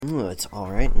Ooh, it's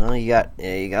all right. No, you got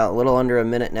a little under a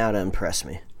minute now to impress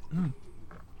me.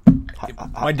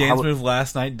 My dance move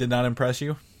last night did not impress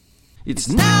you? It's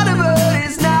not a bird,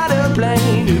 it's not a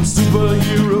plane, it's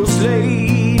Superhero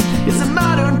Slate. It's a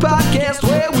modern podcast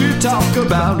where we talk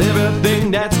about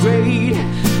everything that's great,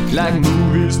 like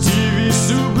movies, TV,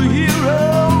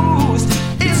 superheroes.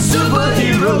 It's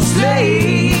Superhero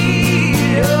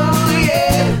Slate. Oh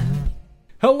yeah.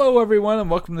 Hello everyone and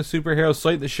welcome to Superhero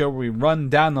Slate, the show where we run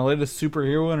down the latest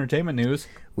superhero entertainment news.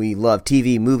 We love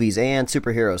TV, movies, and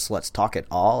superheroes, so let's talk it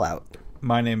all out.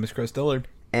 My name is Chris Dillard.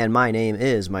 And my name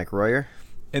is Mike Royer.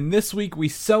 And this week we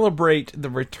celebrate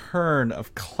the return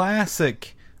of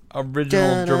classic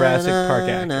original Jurassic Park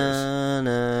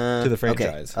actors to the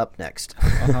franchise. Okay, up next.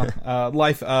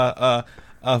 Life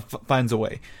finds a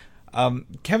way.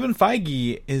 Kevin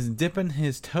Feige is dipping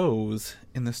his toes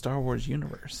in the Star Wars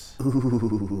universe.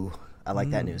 Ooh, I like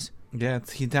that news. Yeah,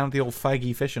 he's down at the old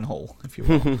Feige fishing hole, if you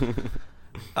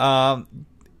will.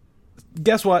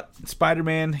 Guess what?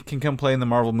 Spider-Man can come play in the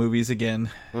Marvel movies again.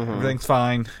 Mm-hmm. Everything's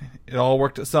fine. It all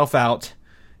worked itself out,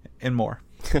 and more.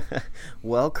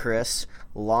 Well, Chris,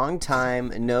 long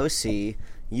time no see.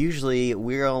 Usually,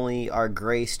 we only are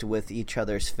graced with each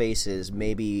other's faces,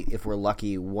 maybe if we're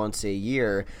lucky, once a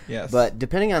year. Yes. But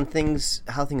depending on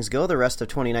how things go the rest of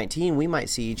 2019, we might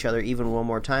see each other even one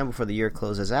more time before the year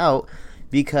closes out.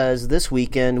 Because this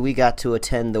weekend we got to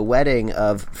attend the wedding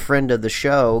of friend of the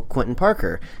show, Quentin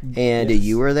Parker. And yes.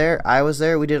 You were there, I was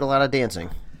there, we did a lot of dancing.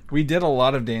 We did a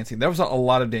lot of dancing. There was a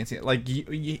lot of dancing. Like,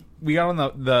 we got on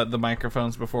the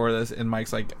microphones before this, and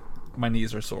Mike's like, my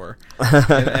knees are sore.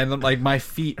 and like, my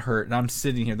feet hurt, and I'm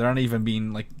sitting here. They're not even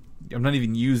being, like, I'm not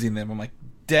even using them. I'm like,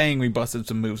 dang, we busted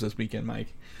some moves this weekend,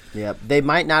 Mike. Yeah, they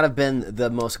might not have been the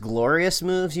most glorious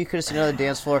moves you could have seen on the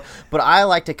dance floor, but I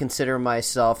like to consider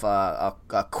myself a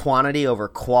quantity over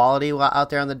quality out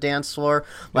there on the dance floor.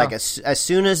 Like, yeah. As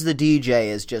soon as the DJ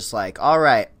is just like, all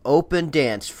right, open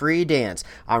dance, free dance,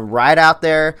 I'm right out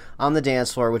there on the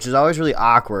dance floor, which is always really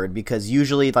awkward because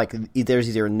usually, like, there's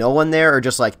either no one there or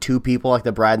just, like, two people, like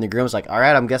the bride and the groom. It's like, all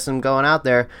right, I'm guessing I'm going out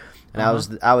there. And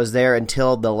I was there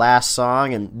until the last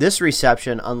song, and this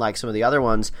reception, unlike some of the other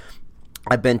ones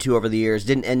I've been to over the years,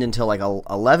 didn't end until like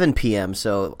 11 p.m.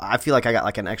 So I feel like I got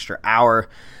like an extra hour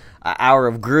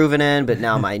of grooving in, but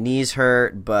now my knees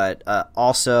hurt. But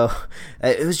also,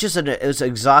 it was an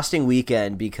exhausting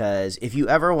weekend because if you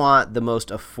ever want the most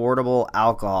affordable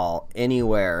alcohol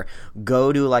anywhere,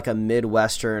 go to like a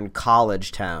Midwestern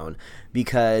college town.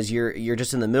 Because you're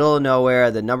just in the middle of nowhere.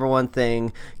 The number one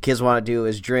thing kids want to do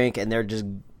is drink, and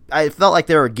I felt like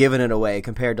they were giving it away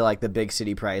compared to like the big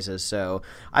city prices. So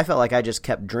I felt like I just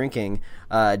kept drinking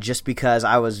just because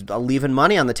I was leaving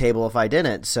money on the table if I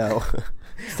didn't. So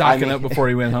stocking up before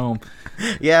he went home.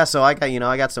 Yeah, so I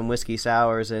got some whiskey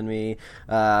sours in me.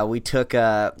 We took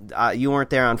you weren't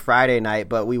there on Friday night,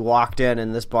 but we walked in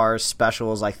and this bar's special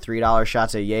was like $3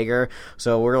 shots of Jaeger.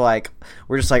 So we're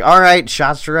just like, all right,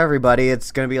 shots for everybody.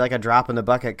 It's gonna be like a drop in the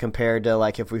bucket compared to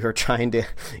like if we were trying to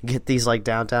get these like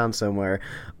downtown somewhere.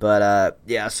 But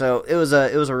yeah, so it was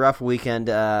a rough weekend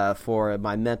for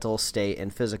my mental state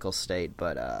and physical state.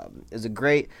 But it was a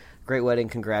great wedding.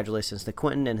 Congratulations to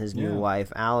Quentin and his new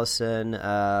wife, Allison.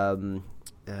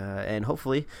 And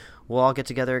hopefully we'll all get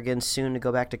together again soon to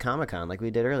go back to Comic-Con like we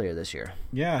did earlier this year.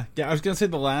 Yeah. I was going to say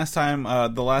the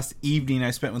last evening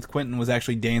I spent with Quentin was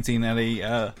actually dancing at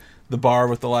the bar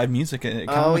with the live music at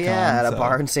Comic-Con. Oh, yeah, at a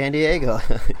bar in San Diego.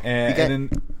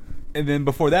 And then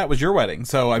before that was your wedding.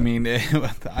 So I mean,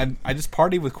 I just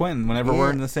party with Quentin whenever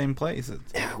we're in the same place.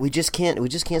 We just can't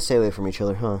stay away from each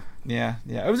other, huh? Yeah.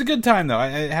 It was a good time though. I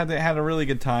had a really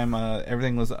good time.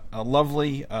 Everything was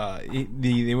lovely.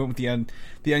 They went with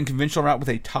the unconventional route with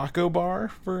a taco bar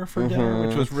for dinner,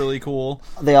 which was really cool.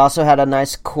 They also had a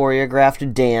nice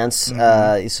choreographed dance.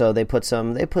 So they put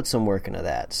some work into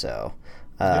that. So.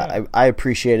 I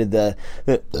appreciated the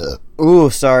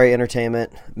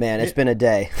entertainment. Man, it's been a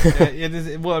day. It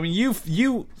is. Well, I mean,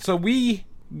 so we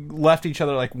left each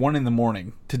other like 1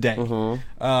 a.m. today,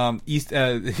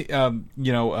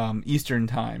 Eastern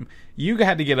time. You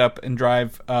had to get up and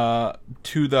drive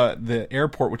to the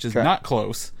airport, which is not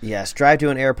close. Yes, drive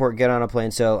to an airport, get on a plane.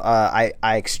 So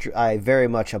I very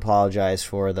much apologize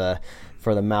for the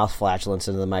mouth flatulence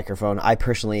into the microphone. I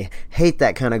personally hate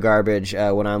that kind of garbage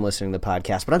when I'm listening to the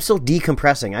podcast, but I'm still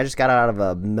decompressing. I just got out of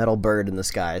a metal bird in the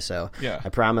sky, so I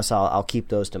promise I'll keep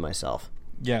those to myself.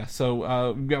 Yeah,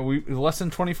 so we less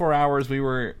than 24 hours we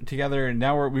were together, and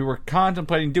now we were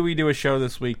contemplating, do we do a show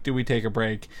this week? Do we take a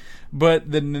break?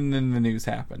 But then the news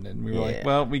happened, and we were like,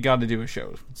 well, we got to do a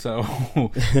show. So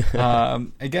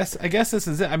I guess this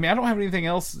is it. I mean, I don't have anything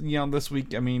else, this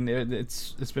week. I mean,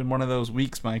 it's been one of those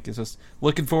weeks, Mike. It's just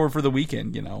looking forward for the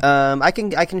weekend, I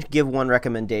can give one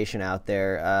recommendation out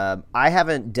there. I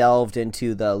haven't delved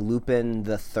into the Lupin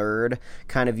the Third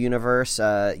kind of universe.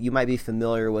 You might be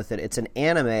familiar with it. It's an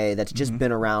anime that's just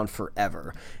been around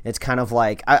forever. It's kind of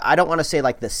like, I don't want to say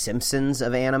like the Simpsons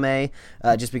of anime,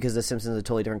 just because the Simpsons is a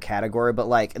totally different category, but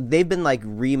like they've been like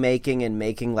remaking and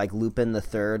making like Lupin the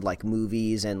Third like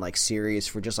movies and like series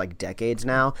for just like decades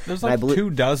now. There's like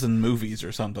 24 movies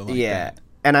or something like that.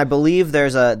 And I believe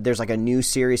there's like a new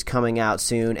series coming out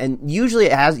soon, and usually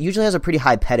it has a pretty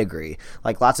high pedigree.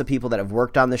 Like lots of people that have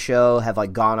worked on the show have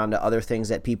like gone on to other things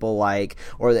that people like,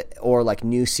 or like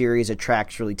new series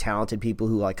attracts really talented people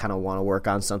who like kind of want to work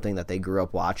on something that they grew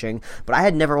up watching. But I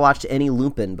had never watched any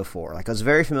Lupin before. Like I was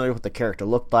very familiar with what the character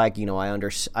looked like. I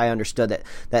understood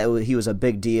that he was a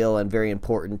big deal and very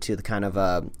important to the kind of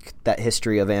that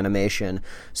history of animation.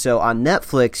 So on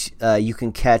Netflix, you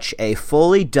can catch a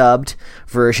fully dubbed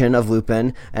version of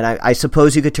Lupin, and I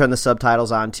suppose you could turn the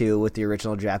subtitles on too with the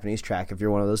original Japanese track if you're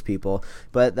one of those people.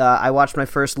 But I watched my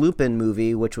first Lupin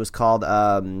movie, which was called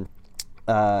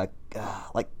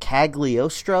like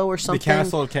Cagliostro or something. The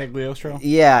Castle of Cagliostro.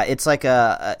 Yeah, it's like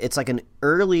an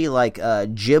early like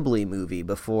Ghibli movie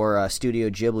before Studio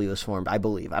Ghibli was formed, I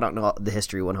believe. I don't know the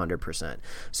history 100%.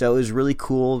 So it was really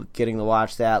cool getting to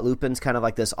watch that. Lupin's kind of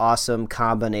like this awesome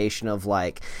combination of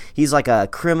like he's like a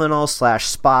criminal /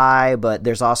 spy, but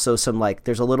there's also some like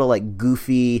there's a little like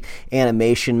goofy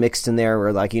animation mixed in there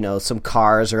where like some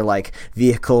cars or like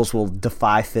vehicles will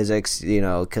defy physics,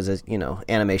 because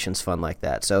animation's fun like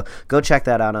that. So go check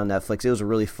that out on Netflix. It was a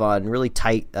really fun, really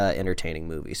tight, entertaining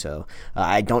movie. So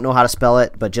I don't know how to spell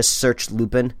it, but just search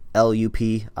Lupin,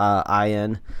 Lupin,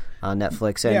 on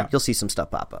Netflix, and you'll see some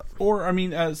stuff pop up. Or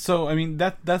that's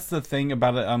the thing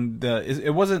about it. It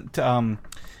wasn't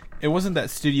that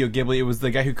Studio Ghibli. It was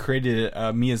the guy who created it,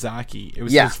 Miyazaki.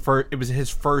 It was his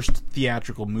first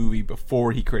theatrical movie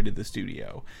before he created the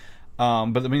studio.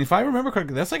 But I mean, if I remember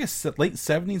correctly, that's like a late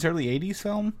 70s, early 80s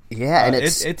film. Yeah, and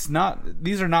it's not;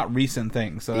 these are not recent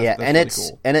things. So that's and really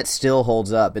cool. And it still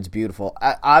holds up. It's beautiful.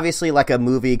 Obviously, like a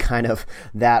movie kind of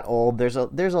that old, there's a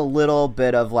little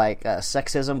bit of like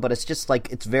sexism, but it's just like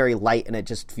it's very light and it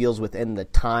just feels within the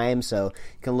time. So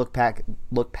you can look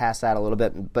past that a little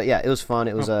bit. But yeah, it was fun.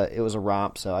 It was a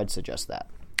romp. So I'd suggest that.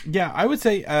 Yeah, I would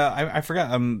say I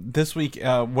forgot. This week,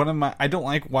 I don't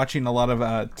like watching a lot of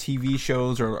TV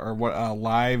shows or what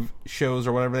live shows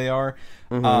or whatever they are.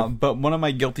 But one of my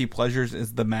guilty pleasures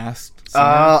is The Masked Singer.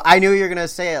 Oh, I knew you were gonna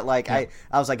say it. Like I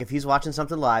was like, if he's watching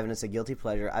something live and it's a guilty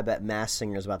pleasure, I bet Masked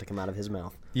Singer is about to come out of his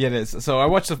mouth. Yeah, it is. So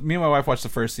me and my wife watched the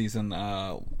first season.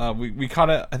 We caught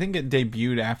it. I think it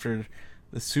debuted after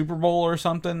the Super Bowl or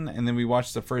something, and then we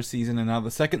watched the first season, and now the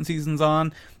second season's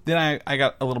on. Then I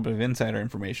got a little bit of insider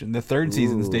information. The third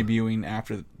season's debuting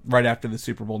right after the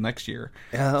Super Bowl next year.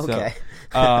 Oh, okay.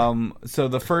 So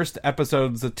the first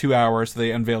episode's 2 hours, so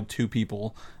they unveiled 2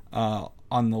 people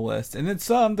on the list, and it's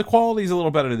the quality's a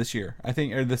little better this year, I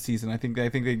think, or this season. I think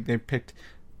they picked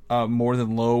more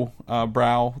than low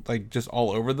brow, like just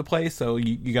all over the place. So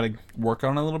you got to work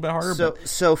on it a little bit harder.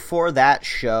 So for that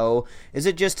show, is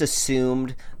it just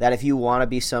assumed that if you want to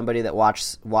be somebody that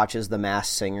watches The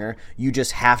Masked Singer, you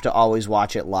just have to always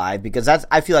watch it live? Because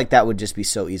I feel like that would just be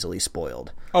so easily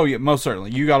spoiled. Oh yeah, most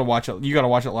certainly. You got to watch it. You got to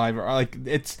watch it live. Like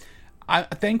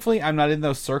thankfully, I'm not in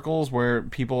those circles where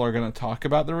people are going to talk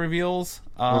about the reveals.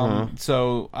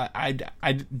 So I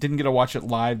didn't get to watch it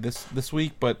live this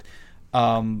week, but.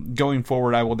 Going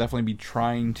forward, I will definitely be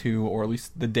trying to, or at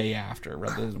least the day after,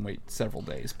 rather than wait several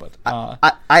days. But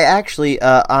I actually,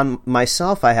 on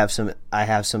myself, I have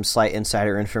some slight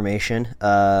insider information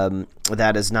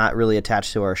that is not really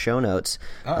attached to our show notes.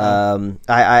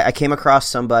 I came across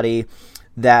somebody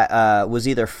that was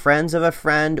either friends of a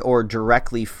friend or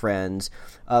directly friends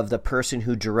of the person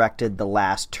who directed the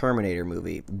last Terminator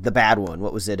movie, the bad one.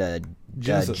 What was it?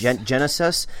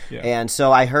 Genesis. Yeah. And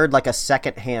so I heard like a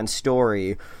secondhand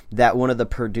story that one of the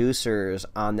producers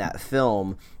on that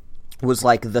film was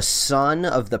like the son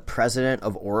of the president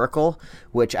of Oracle,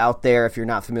 which out there, if you're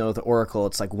not familiar with Oracle,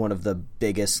 it's like one of the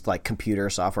biggest like computer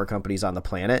software companies on the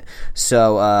planet.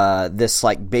 So this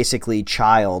like basically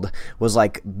child was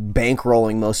like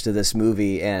bankrolling most of this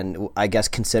movie, and I guess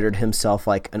considered himself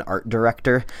like an art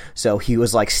director. So he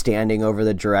was like standing over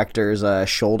the director's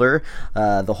shoulder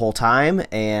the whole time.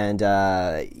 And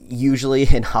usually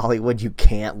in Hollywood, you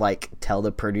can't like tell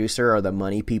the producer or the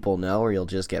money people know, or you'll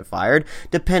just get fired,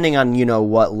 depending on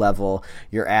what level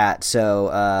you're at. So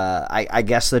I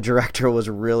guess the director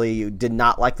did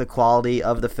not like the quality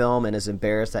of the film and is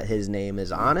embarrassed that his name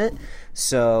is on it.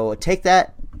 So take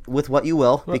that with what you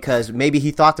will, because maybe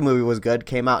he thought the movie was good,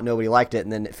 came out, nobody liked it,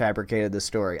 and then it fabricated the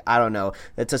story. I don't know.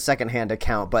 It's a secondhand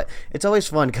account, but it's always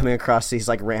fun coming across these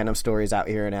like random stories out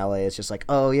here in LA. It's just like,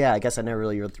 oh yeah, I guess I never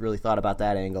really thought about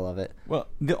that angle of it. Well,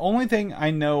 the only thing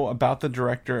I know about the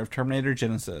director of Terminator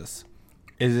Genesis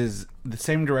is the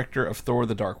same director of Thor: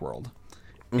 The Dark World.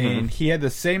 And he had the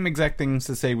same exact things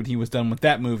to say when he was done with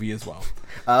that movie as well.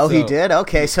 Oh, so, he did?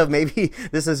 Okay, so maybe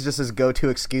this is just his go-to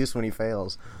excuse when he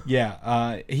fails.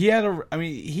 Yeah, he had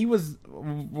he was,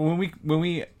 when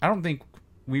we, I don't think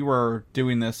we were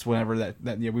doing this whenever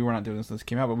we were not doing this when this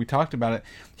came out, but we talked about it.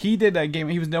 He did a game,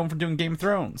 he was known for doing Game of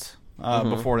Thrones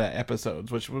before that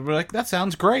episodes, which we were like, that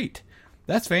sounds great.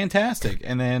 That's fantastic.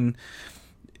 And then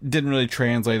didn't really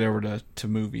translate over to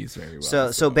movies very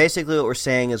well. So basically what we're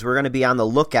saying is we're going to be on the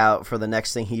lookout for the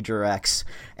next thing he directs,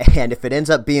 and if it ends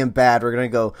up being bad, we're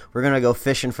going to go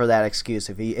fishing for that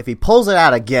excuse. If he pulls it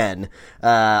out again,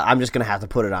 I'm just going to have to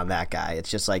put it on that guy.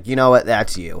 It's just like, you know what,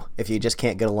 that's you. If you just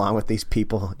can't get along with these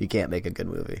people, you can't make a good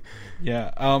movie. Yeah.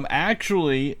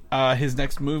 Actually, his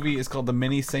next movie is called The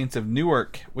Many Saints of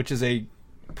Newark, which is a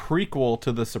prequel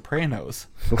to The Sopranos.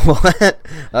 What?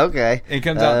 Okay. It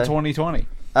comes out in 2020.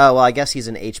 Oh, well, I guess he's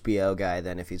an HBO guy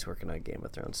then if he's working on Game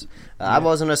of Thrones. I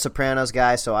wasn't a Sopranos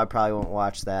guy, so I probably won't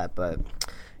watch that. But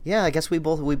yeah, I guess we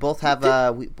both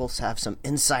have some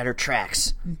insider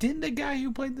tracks. Didn't the guy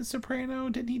who played the Soprano,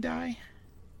 didn't he die?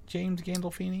 James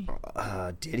Gandolfini?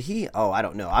 Did he? Oh, I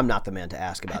don't know. I'm not the man to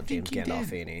ask about James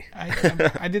Gandolfini.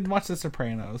 I didn't watch the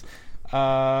Sopranos.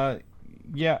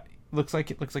 Yeah. Looks like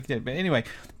he did, but anyway.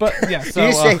 But yeah, so did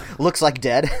you say looks like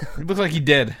dead? Looks like he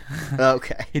did.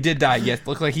 Okay, he did die. Yes,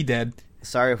 looks like he did.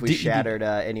 Sorry if we shattered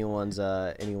anyone's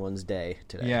day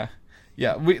today.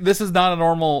 Yeah. This is not a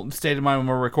normal state of mind when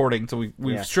we're recording, so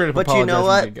we straight up. But apologize. you know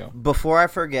what? Before I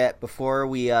forget, before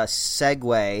we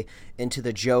segue into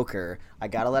the Joker, I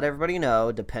gotta let everybody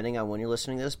know, depending on when you're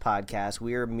listening to this podcast,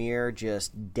 we are mere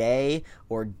just day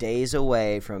or days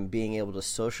away from being able to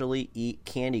socially eat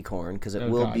candy corn, because it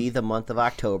will be the month of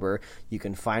October. You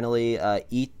can finally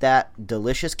eat that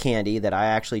delicious candy that I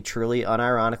actually truly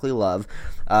unironically love.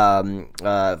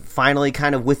 Finally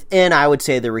kind of within, I would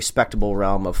say, the respectable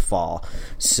realm of fall.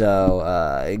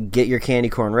 So get your candy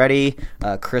corn ready.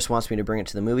 Chris wants me to bring it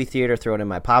to the movie theater, throw it in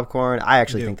my popcorn. I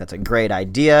actually think that's a great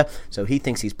idea. So he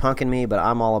thinks he's punking me, but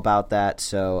I'm all about that.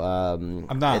 So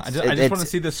I'm not. I just want to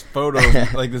see this photo,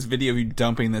 like this video of you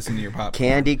dumping this into your popcorn.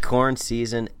 Candy corn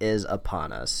season is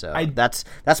upon us. So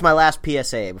that's my last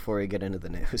PSA before we get into the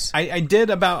news. I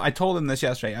told him this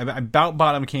yesterday. I about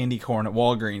bought him candy corn at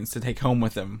Walgreens to take home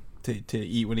with him to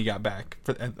eat when he got back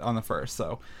on the 1st.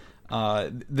 So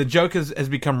the joke has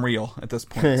become real at this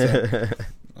point.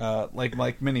 So,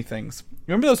 like many things.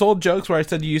 Remember those old jokes where I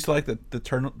said you used to like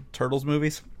the Turtles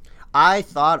movies? I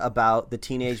thought about the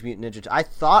Teenage Mutant Ninja Turtles. I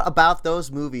thought about those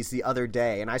movies the other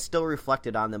day, and I still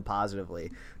reflected on them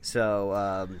positively.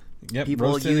 So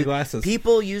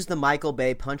people use the Michael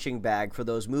Bay punching bag for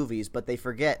those movies, but they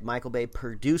forget Michael Bay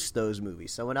produced those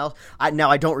movies. Someone else. I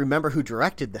don't remember who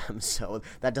directed them, so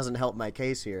that doesn't help my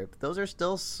case here. But those are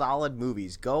still solid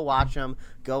movies. Go watch them.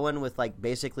 Go in with like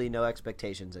basically no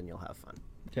expectations, and you'll have fun.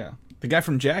 Yeah, the guy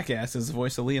from Jackass is the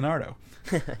voice of Leonardo.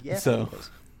 Yeah. So.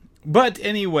 But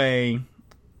anyway,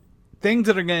 things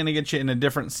that are going to get you in a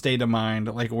different state of mind,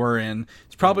 like we're in,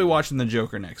 is probably watching The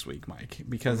Joker next week, Mike,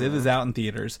 because it is out in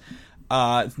theaters.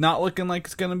 It's not looking like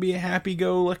it's going to be a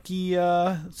happy-go-lucky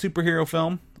superhero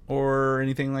film or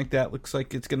anything like that. Looks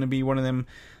like it's going to be one of them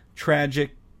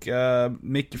tragic,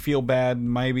 make you feel bad,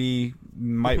 might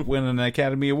win an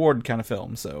Academy Award kind of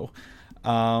film. So.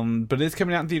 But it's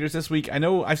coming out in theaters this week. I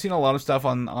know I've seen a lot of stuff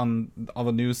on all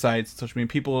the news sites, social media.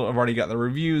 People have already got the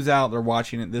reviews out. They're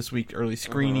watching it this week, early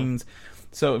screenings.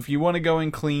 So if you want to go in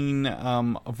clean,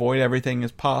 avoid everything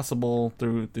as possible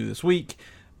through this week.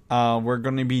 We're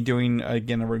going to be doing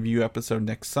again a review episode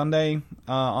next Sunday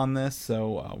on this.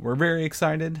 So we're very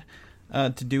excited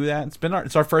to do that.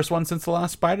 It's our first one since the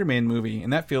last Spider-Man movie,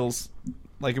 and that feels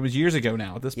Like, it was years ago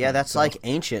now at this point. Yeah, that's like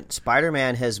ancient.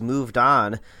 Spider-Man has moved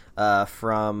on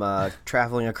from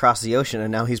traveling across the ocean,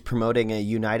 and now he's promoting a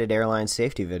United Airlines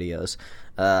safety videos.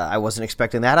 I wasn't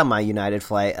expecting that on my United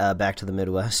flight back to the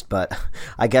Midwest, but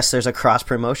I guess there's a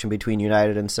cross-promotion between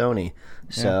United and Sony.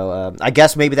 So I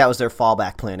guess maybe that was their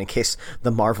fallback plan in case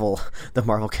the Marvel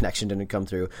connection didn't come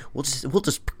through. We'll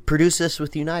just produce this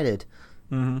with United.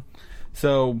 Mm-hmm.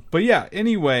 So, but yeah,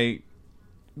 anyway,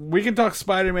 we can talk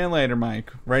Spider-Man later,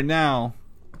 Mike. Right now,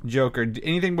 Joker.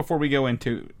 Anything before we go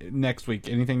into next week?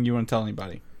 Anything you want to tell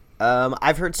anybody?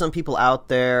 I've heard some people out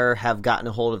there have gotten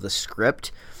a hold of the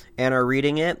script and are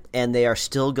reading it, and they are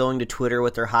still going to Twitter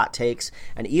with their hot takes.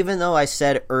 And even though I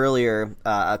said earlier,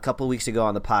 a couple weeks ago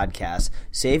on the podcast,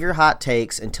 save your hot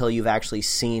takes until you've actually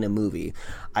seen a movie,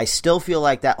 I still feel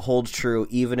like that holds true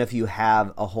even if you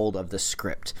have a hold of the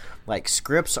script. Like,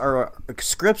 scripts are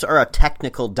a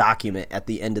technical document at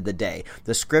the end of the day.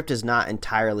 The script is not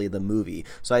entirely the movie.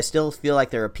 So I still feel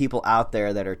like there are people out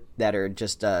there that are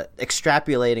just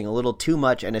extrapolating a little too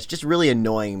much, and it's just really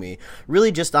annoying me.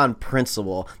 Really just on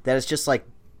principle, that it's just like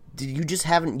you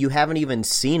haven't even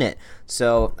seen it.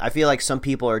 So I feel like some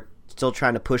people are still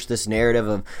trying to push this narrative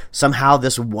of somehow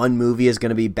this one movie is going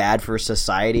to be bad for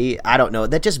society. I don't know.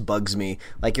 That just bugs me.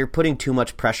 Like, you're putting too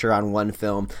much pressure on one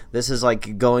film. This is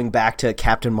like going back to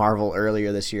Captain Marvel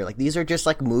earlier this year. Like, these are just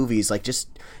like movies. Like, just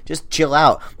chill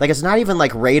out. Like, it's not even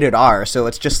like rated R. So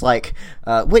it's just like,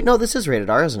 wait, no, this is rated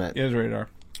R, isn't it? It is rated R.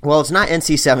 Well, it's not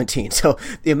NC-17, so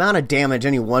the amount of damage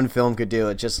any one film could do,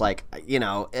 it's just like,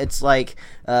 it's like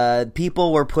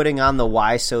people were putting on the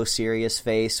why so serious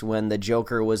face when the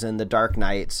Joker was in The Dark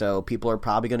Knight, so people are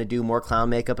probably going to do more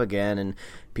clown makeup again, and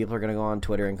people are going to go on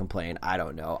Twitter and complain. I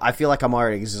don't know. I feel like I'm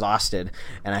already exhausted,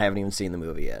 and I haven't even seen the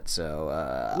movie yet, so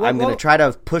I'm going to try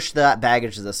to push that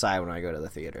baggage to the side when I go to the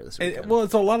theater this weekend. Well,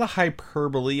 it's a lot of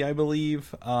hyperbole, I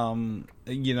believe.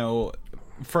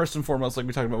 First and foremost, like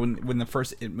we talked about, when the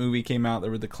first It movie came out, there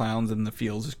were the clowns in the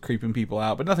fields just creeping people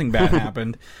out, but nothing bad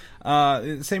happened.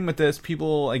 Same with this.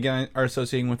 People, again, are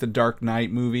associating with the Dark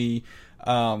Knight movie.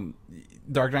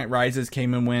 Dark Knight Rises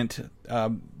came and went.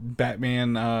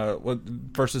 Batman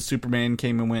versus Superman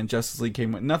came and went. Justice League came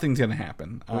and went. Nothing's going to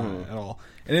happen at all.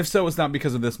 And if so, it's not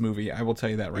because of this movie. I will tell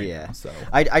you that right now. So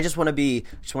I just want to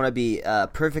be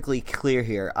perfectly clear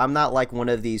here. I'm not like one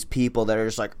of these people that are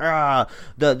just like,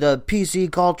 the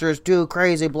PC culture is too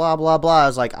crazy, blah blah blah.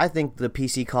 It's like, I think the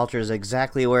PC culture is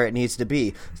exactly where it needs to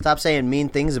be. Stop saying mean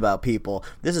things about people.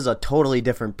 This is a totally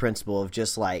different principle of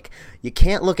just like, you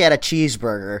can't look at a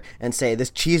cheeseburger and say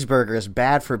this cheeseburger is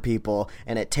bad for people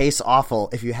and it tastes awful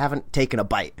if you haven't taken a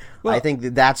bite. Well, I think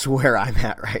that's where I'm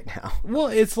at right now. Well,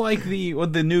 it's like the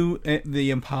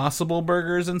Impossible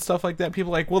burgers and stuff like that.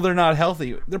 People are like, well, they're not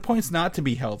healthy. Their point's not to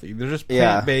be healthy. They're just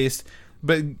plant-based,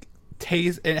 but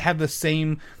taste and have the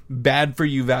same bad for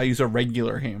you values a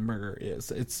regular hamburger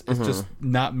is. It's just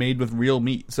not made with real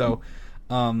meat. So,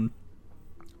 I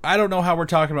don't know how we're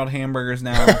talking about hamburgers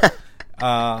now.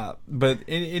 But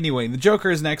anyway, the Joker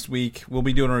is next week. We'll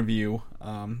be doing a review.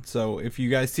 So if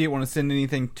you guys see it, want to send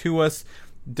anything to us,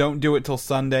 don't do it till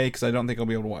Sunday, because I don't think I'll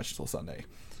be able to watch it till Sunday.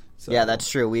 So, yeah, that's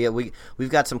true. We've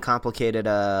got some complicated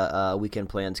weekend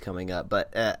plans coming up,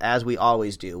 but as we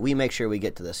always do, we make sure we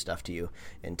get to this stuff to you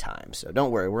in time. So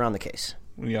don't worry, we're on the case.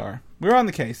 We're on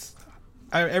the case.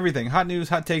 Everything. Hot news,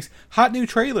 hot takes, hot new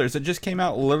trailers that just came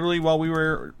out literally while we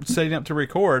were setting up to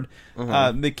record.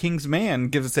 The King's Man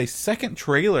gives us a second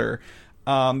trailer,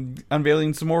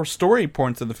 unveiling some more story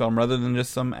points of the film rather than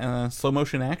just some slow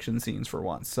motion action scenes for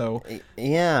once. So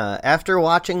yeah, after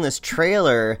watching this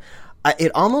trailer,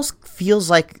 it almost feels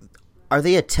like, are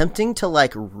they attempting to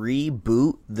like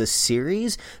reboot the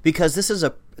series? Because this is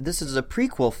a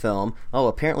prequel film. Oh,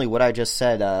 apparently what I just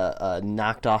said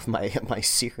knocked off my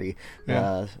Siri.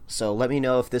 Yeah. So let me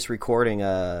know if this recording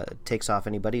takes off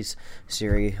anybody's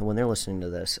Siri when they're listening to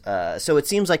this. So it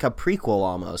seems like a prequel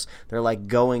almost. They're like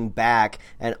going back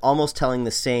and almost telling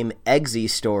the same Eggsy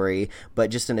story, but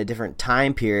just in a different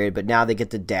time period. But now they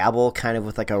get to dabble kind of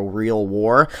with like a real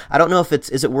war. I don't know if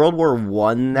is it World War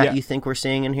I that you think we're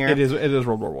seeing in here? It is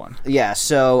World War I. Yeah.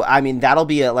 So I mean that'll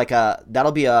be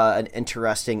an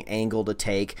interesting angle to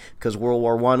take, because World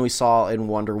War I we saw in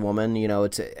Wonder Woman.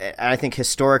 I think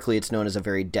historically it's known as a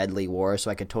very deadly war,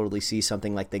 so I could totally see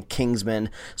something like the Kingsman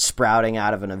sprouting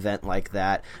out of an event like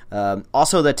that.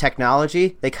 Also the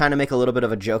technology, they kind of make a little bit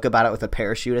of a joke about it with a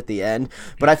parachute at the end,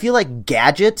 but I feel like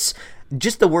gadgets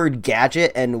just the word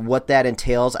gadget and what that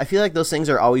entails, I feel like those things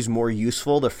are always more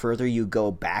useful the further you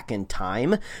go back in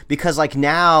time, because like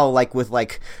now, like with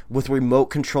remote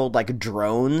controlled like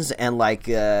drones and like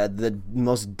the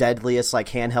most deadliest like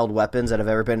handheld weapons that have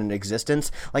ever been in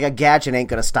existence, like a gadget ain't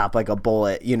gonna stop like a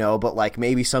bullet, you know, but like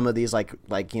maybe some of these like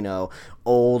you know,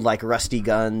 old like rusty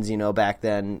guns, you know, back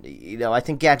then, you know, I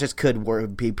think gadgets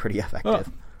could be pretty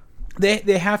effective.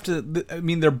 They have to, I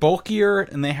mean, they're bulkier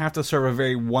and they have to serve a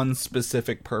very one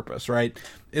specific purpose, right?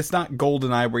 It's not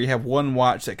GoldenEye where you have one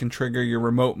watch that can trigger your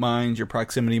remote mines, your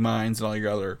proximity mines, and all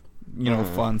your other, you know,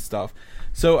 fun stuff.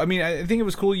 So, I mean, I think it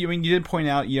was cool. I mean, you did point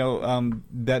out, you know,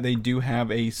 that they do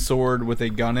have a sword with a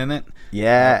gun in it.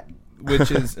 Yeah. Which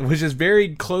is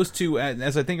very close to,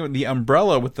 as I think of the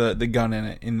umbrella with the gun in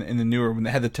it in the newer when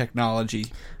they had the technology.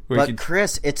 But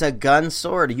Chris, it's a gun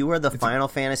sword. You are the Final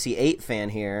Fantasy VIII fan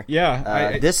here.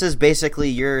 Yeah, this is basically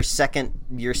your second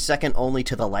only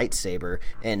to the lightsaber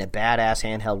and a badass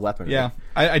handheld weapon. Yeah,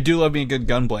 I do love being a good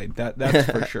gunblade. That's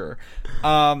for sure.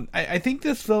 I think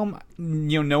this film,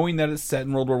 you know, knowing that it's set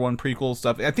in World War I prequel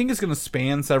stuff, I think it's going to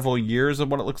span several years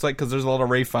of what it looks like, because there's a lot of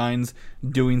Ralph Fiennes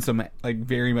doing some like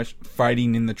very much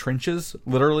fighting in the trenches,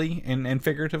 literally and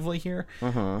figuratively here.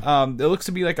 It looks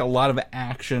to be like a lot of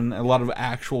action, a lot of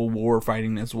actual war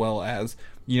fighting, as well as,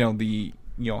 you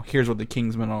know, here's what the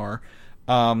Kingsmen are.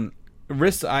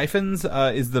 Rhys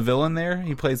Ifans is the villain there.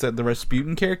 He plays the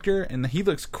Rasputin character, and he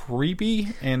looks creepy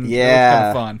and looks kind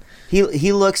of fun.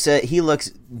 He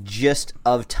looks just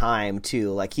of time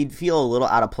too. Like he'd feel a little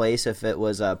out of place if it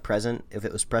was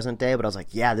present day. But I was like,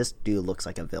 yeah, this dude looks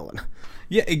like a villain.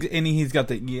 Yeah, and he's got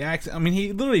the accent. I mean,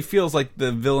 he literally feels like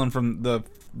the villain from the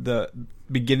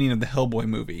beginning of the Hellboy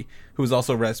movie, who was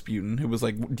also Rasputin, who was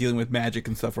like dealing with magic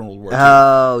and stuff from World War II.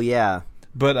 Oh yeah.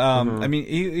 But I mean,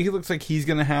 he looks like he's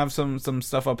gonna have some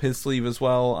stuff up his sleeve as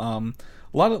well.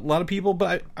 A lot of people,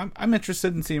 but I'm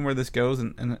interested in seeing where this goes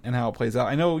and how it plays out.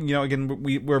 I know, you know, again,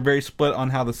 we're very split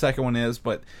on how the second one is,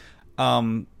 but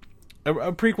a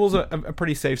prequel's a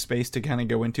pretty safe space to kind of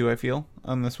go into, I feel,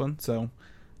 on this one. So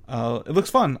it looks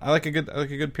fun. I like a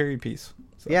good period piece.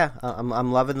 So. Yeah,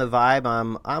 I'm loving the vibe.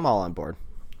 I'm all on board.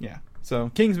 Yeah. So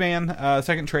Kingsman,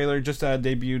 second trailer just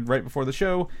debuted right before the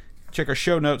show. Check our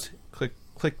show notes.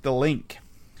 Click the link.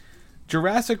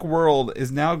 Jurassic World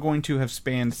is now going to have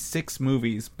spanned 6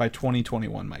 movies by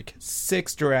 2021, Mike.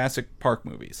 6 Jurassic Park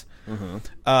movies.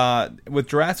 With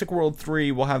Jurassic World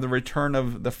 3, we'll have the return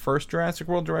of the first Jurassic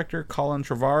World director, Colin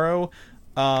Trevorrow,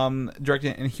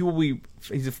 directing, and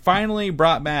he's finally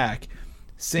brought back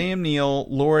Sam Neill,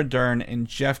 Laura Dern, and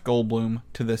Jeff Goldblum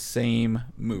to the same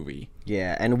movie.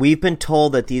 Yeah, and we've been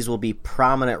told that these will be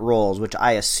prominent roles, which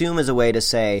I assume is a way to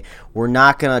say we're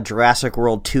not going to Jurassic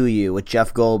World 2 you with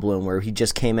Jeff Goldblum, where he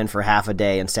just came in for half a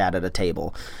day and sat at a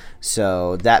table.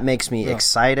 So that makes me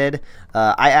excited.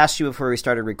 I asked you before we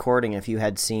started recording if you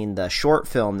had seen the short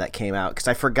film that came out, because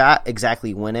I forgot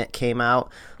exactly when it came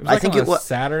out. It was like, I think it was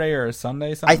Saturday or a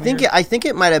Sunday. I think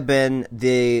it might have been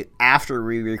the after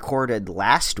we recorded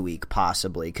last week,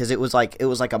 possibly, because it was like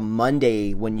a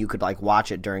Monday when you could like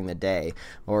watch it during the day.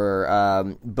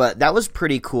 But that was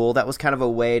pretty cool. That was kind of a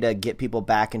way to get people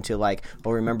back into like,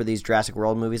 oh, remember these Jurassic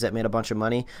World movies that made a bunch of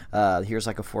money? Here's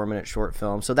like a 4-minute short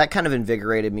film. So that kind of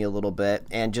invigorated me a little bit.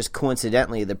 And just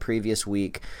coincidentally, the previous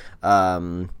week,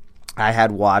 I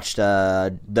had watched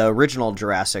the original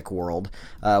Jurassic World,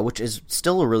 which is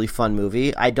still a really fun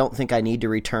movie. I don't think I need to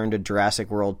return to Jurassic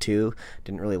World 2.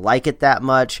 Didn't really like it that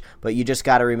much, but you just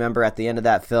got to remember at the end of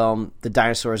that film, the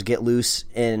dinosaurs get loose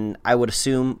in, I would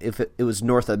assume, if it was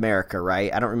North America,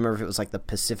 right? I don't remember if it was like the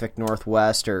Pacific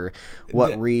Northwest or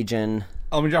what region.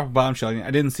 Let me drop a bombshell. I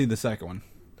didn't see the second one.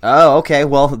 Oh, okay.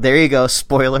 Well, there you go.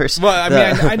 Spoilers. Well, I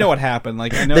mean, I know what happened.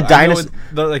 Like, I know,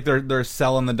 they're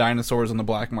selling the dinosaurs on the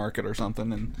black market or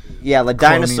something, and yeah, the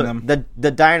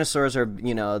dinosaurs are,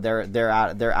 you know, they're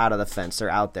out of the fence.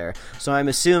 They're out there. So I'm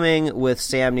assuming with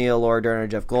Sam Neill, Laura Dern, and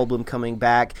Jeff Goldblum coming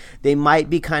back, they might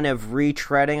be kind of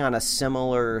retreading on a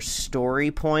similar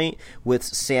story point with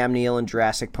Sam Neill in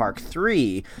Jurassic Park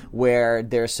 3, where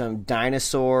there's some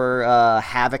dinosaur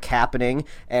havoc happening,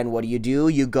 and what do?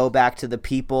 You go back to the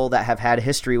people that have had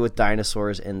history with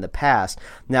dinosaurs in the past.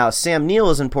 Now, Sam Neill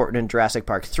is important in Jurassic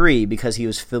Park 3 because he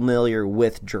was familiar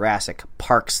with Jurassic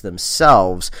Parks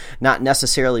themselves, not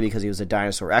necessarily because he was a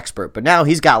dinosaur expert, but now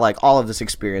he's got like all of this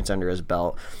experience under his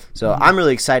belt. So I'm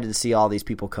really excited to see all these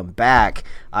people come back.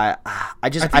 I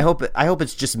hope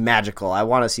it's just magical. I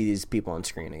want to see these people on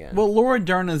screen again. Well, Laura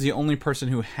Dern is the only person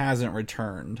who hasn't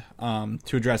returned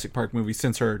to a Jurassic Park movie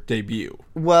since her debut.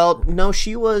 Well, no,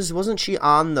 wasn't she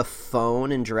on the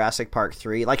phone in in Jurassic Park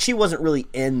 3, like she wasn't really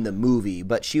in the movie,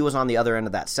 but she was on the other end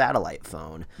of that satellite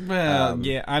phone. Well,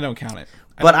 yeah, I don't count it.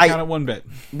 I don't count it one bit.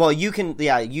 Well, you can,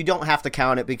 you don't have to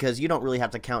count it because you don't really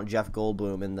have to count Jeff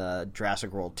Goldblum in the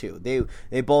Jurassic World 2.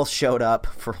 They both showed up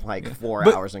for like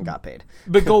 4 hours and got paid.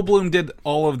 But Goldblum did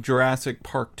all of Jurassic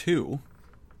Park 2.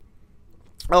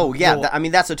 Oh, yeah. Well, I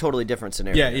mean, that's a totally different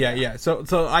scenario. Yeah.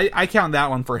 So I count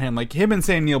that one for him. Like, him and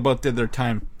Sam Neill both did their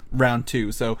time round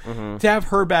 2. So to have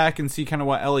her back and see kind of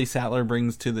what Ellie Sattler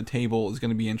brings to the table is going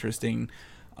to be interesting.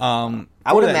 I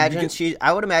would imagine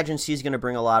she's going to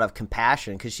bring a lot of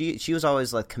compassion because she was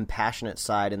always like compassionate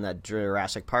side in that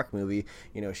Jurassic Park movie.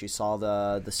 You know, she saw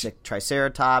the sick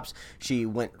Triceratops. She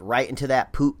went right into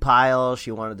that poop pile.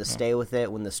 She wanted to stay with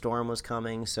it when the storm was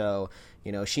coming. So,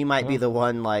 you know, she might be the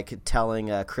one like telling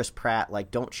Chris Pratt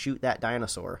like, don't shoot that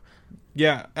dinosaur.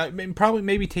 Yeah, I mean,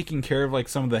 maybe taking care of like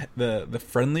some of the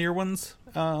friendlier ones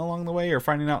along the way, or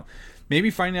finding out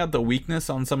the weakness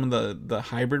on some of the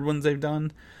hybrid ones they've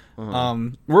done.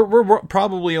 We're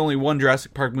probably only one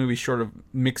Jurassic Park movie short of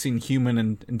mixing human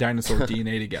and dinosaur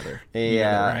DNA together.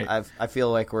 Yeah, right? I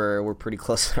feel like we're pretty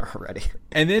close there already.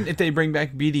 And then if they bring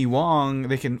back BD Wong,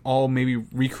 they can all maybe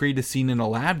recreate a scene in a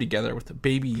lab together with a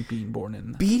baby being born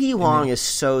in. BD Wong is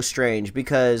so strange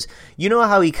because you know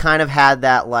how he kind of had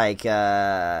that like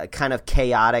kind of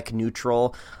chaotic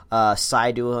neutral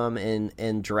side to him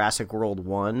in Jurassic World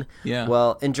 1. Yeah.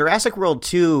 Well, in Jurassic World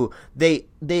 2, they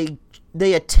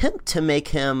attempt to make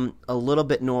him a little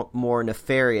bit more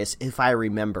nefarious, if I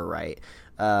remember right.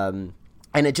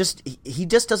 And he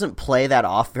just doesn't play that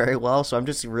off very well, so I'm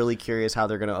just really curious how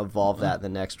they're going to evolve that in the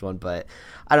next one. But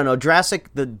I don't know,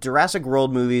 the Jurassic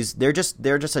World movies, they're just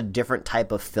a different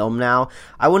type of film now.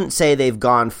 I wouldn't say they've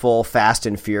gone full Fast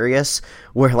and Furious,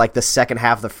 where like the second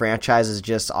half of the franchise is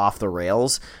just off the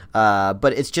rails.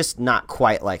 But it's just not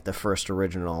quite like the first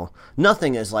original.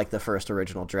 Nothing is like the first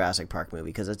original Jurassic Park movie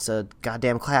because it's a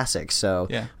goddamn classic. So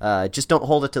just don't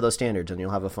hold it to those standards and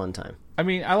you'll have a fun time. I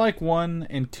mean, I like 1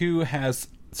 and 2 has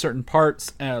certain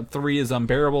parts. 3 is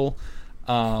unbearable.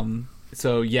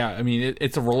 So yeah, I mean,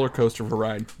 it's a roller coaster of a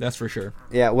ride. That's for sure.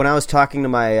 Yeah, when I was talking to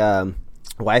my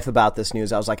wife about this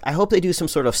news, I was like, I hope they do some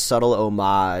sort of subtle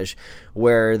homage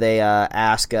where they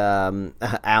ask Alan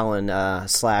 /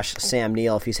 Sam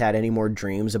Neill if he's had any more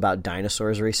dreams about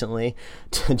dinosaurs recently,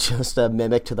 to just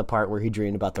mimic to the part where he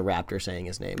dreamed about the raptor saying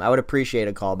his name. I would appreciate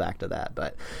a callback to that,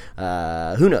 but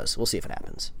who knows? We'll see if it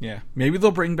happens. Yeah, maybe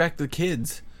they'll bring back the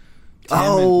kids. Tim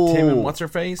and what's her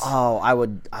face? Oh, I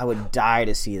would die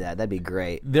to see that. That'd be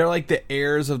great. They're like the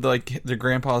heirs of their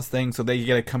grandpa's thing, so they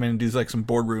gotta come in and do like some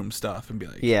boardroom stuff and be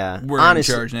like, we're in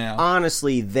charge now.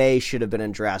 Honestly, they should have been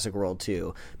in Jurassic World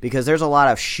 2 because there's a lot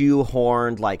of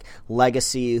shoehorned like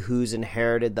legacy, who's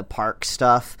inherited the park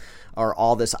stuff or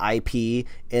all this IP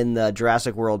in the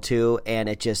Jurassic World 2, and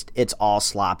it's all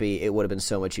sloppy. It would have been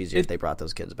so much easier if they brought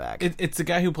those kids back. It's the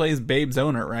guy who plays Babe's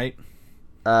owner, right?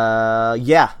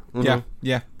 Yeah. Mm-hmm.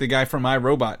 Yeah, the guy from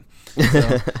iRobot.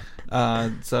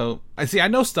 So I see. I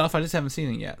know stuff. I just haven't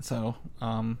seen it yet. So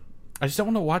I just don't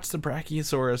want to watch the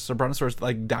Brachiosaurus or Brontosaurus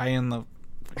like die in the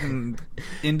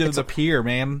end of the pier,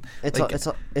 man. It's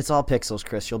all pixels,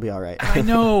 Chris. You'll be all right. I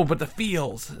know, but the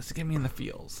feels. Just get me in the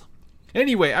feels.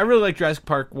 Anyway, I really like Jurassic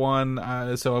Park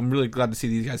 1, so I'm really glad to see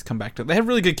these guys come back to it. They have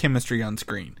really good chemistry on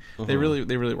screen. Mm-hmm.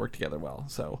 They really work together well.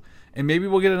 So, and maybe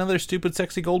we'll get another stupid,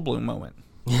 sexy Goldblum moment.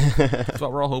 That's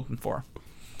what we're all hoping for.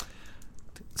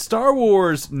 Star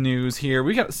Wars news here.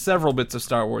 We got several bits of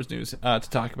Star Wars news to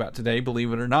talk about today,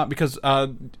 believe it or not, because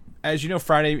as you know,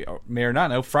 Friday, may or not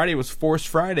know, Friday was Force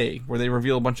Friday, where they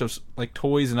reveal a bunch of like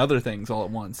toys and other things all at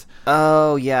once.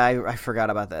 Oh yeah, I forgot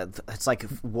about that. It's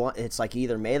like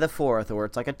either May the 4th or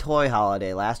it's like a toy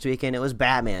holiday. Last weekend it was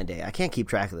Batman Day. I can't keep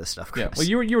track of this stuff, Chris.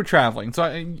 Yeah, well, you were traveling, so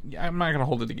I'm not going to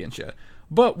hold it against you.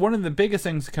 But one of the biggest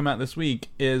things to come out this week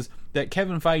is that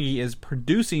Kevin Feige is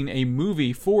producing a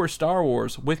movie for Star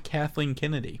Wars with Kathleen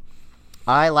Kennedy.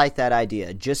 I like that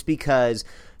idea just because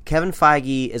Kevin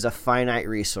Feige is a finite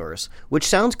resource, which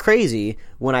sounds crazy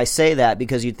when I say that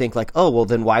because you'd think like, oh, well,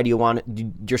 then why do you want it?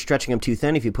 You're stretching him too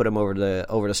thin if you put him over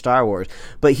to Star Wars.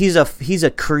 But he's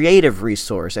a creative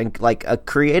resource, and like a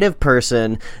creative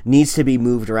person needs to be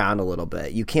moved around a little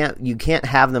bit. You can't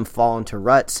have them fall into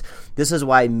ruts. This is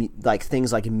why like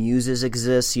things like muses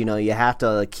exist. You know, you have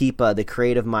to keep the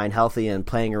creative mind healthy and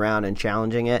playing around and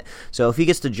challenging it. So if he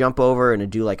gets to jump over and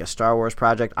do like a Star Wars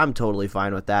project, I'm totally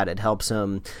fine with that. It helps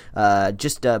him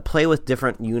just play with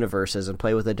different universes and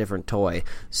play with a different toy.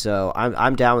 So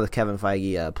I'm down with Kevin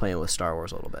Feige playing with Star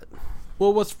Wars a little bit.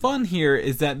 Well, what's fun here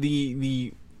is that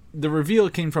the reveal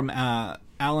came from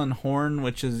Alan Horn,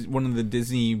 which is one of the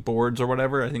Disney boards or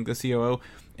whatever, I think the COO,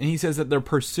 and he says that they're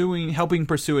helping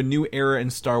pursue a new era in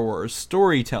Star Wars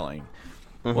storytelling.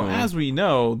 Mm-hmm. Well, as we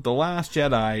know, The Last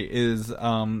Jedi is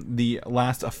the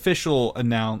last official The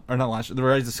Rise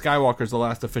of Skywalker is the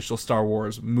last official Star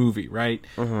Wars movie, right?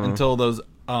 Mm-hmm. Until those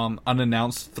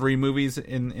unannounced 3 movies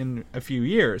in a few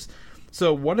years.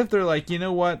 So what if they're like, you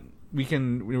know what?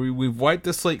 We've wiped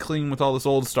the slate clean with all this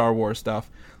old Star Wars stuff.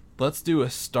 Let's do a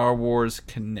Star Wars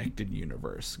connected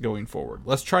universe going forward.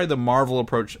 Let's try the Marvel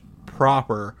approach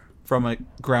proper from a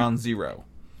ground zero.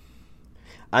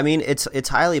 I mean, it's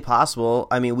highly possible.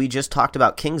 I mean, we just talked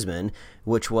about Kingsman,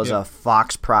 which was a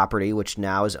Fox property, which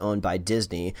now is owned by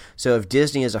Disney. So if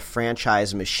Disney is a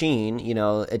franchise machine,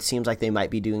 it seems like they might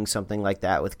be doing something like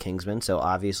that with Kingsman. So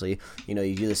obviously,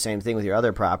 you do the same thing with your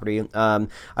other property. I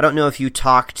don't know if you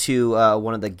talked to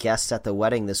one of the guests at the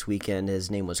wedding this weekend. His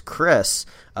name was Chris,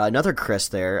 another Chris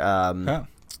there.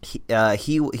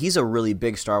 He's a really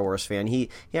big Star Wars fan. He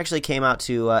actually came out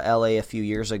to LA a few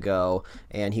years ago,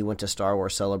 and he went to Star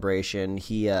Wars Celebration.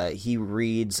 He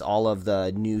reads all of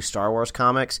the new Star Wars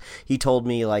comics. He told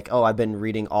me I've been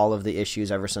reading all of the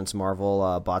issues ever since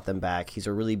Marvel bought them back. He's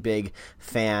a really big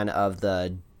fan of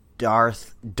the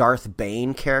Darth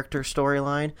Bane character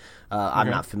storyline. I'm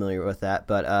not familiar with that,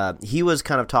 but he was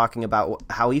kind of talking about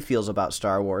how he feels about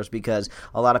Star Wars, because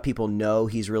a lot of people know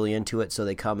he's really into it, so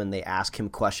they come and they ask him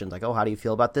questions like, oh, how do you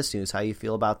feel about this news? How do you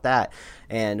feel about that?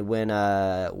 And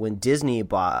when Disney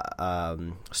bought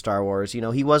Star Wars,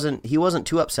 he wasn't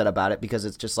too upset about it, because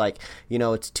it's just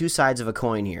it's two sides of a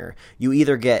coin here. You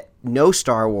either get no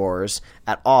Star Wars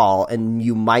at all, and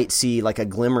you might see a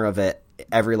glimmer of it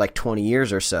every 20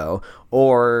 years or so,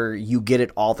 or you get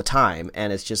it all the time,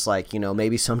 and it's just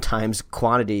maybe sometimes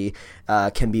quantity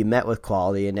can be met with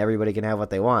quality, and everybody can have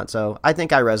what they want. So I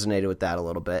think I resonated with that a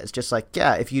little bit. It's just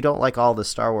if you don't like all the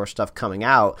Star Wars stuff coming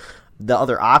out, the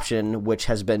other option, which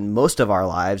has been most of our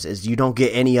lives, is you don't get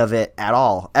any of it at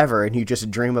all, ever, and you just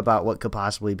dream about what could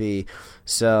possibly be.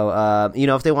 So,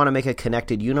 if they want to make a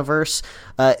connected universe,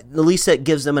 at least it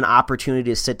gives them an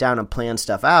opportunity to sit down and plan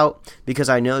stuff out, because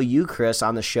I know you, Chris,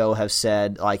 on the show have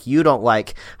said, you don't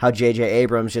like how J.J.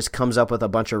 Abrams just comes up with a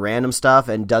bunch of random stuff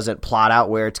and doesn't plot out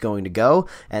where it's going to go,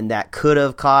 and that could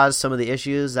have caused some of the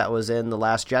issues that was in The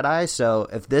Last Jedi. So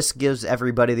if this gives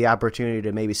everybody the opportunity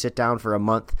to maybe sit down for a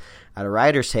month at a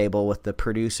writer's table with the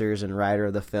producers and writer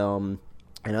of the film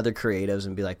and other creatives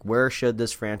and be like, where should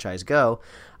this franchise go?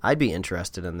 I'd be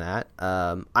interested in that.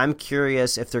 I'm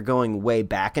curious if they're going way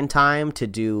back in time to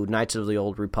do Knights of the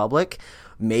Old Republic.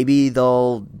 Maybe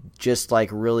they'll just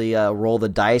really roll the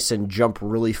dice and jump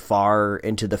really far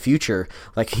into the future.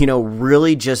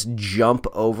 Really just jump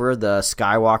over the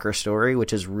Skywalker story,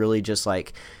 which is really just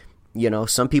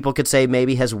some people could say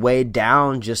maybe has weighed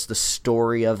down just the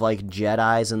story of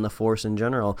Jedis and the Force in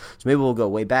general. So maybe we'll go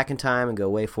way back in time and go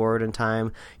way forward in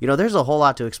time. There's a whole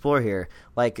lot to explore here.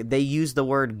 They use the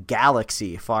word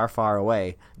galaxy, far, far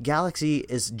away. Galaxy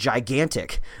is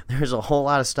gigantic. There's a whole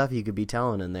lot of stuff you could be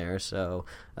telling in there. So,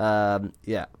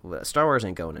 Star Wars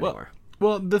ain't going anywhere.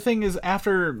 Well, the thing is,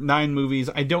 after 9 movies,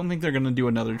 I don't think they're going to do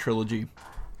another trilogy.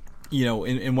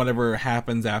 In whatever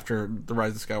happens after The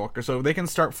Rise of Skywalker. So they can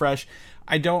start fresh.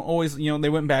 I don't always, they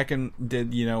went back and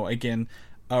did, again,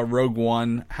 Rogue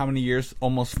One, how many years?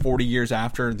 Almost 40 years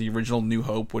after the original New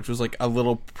Hope, which was a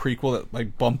little prequel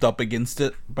that bumped up against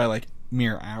it by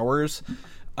mere hours.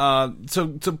 So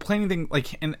planning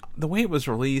things and the way it was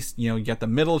released, you got the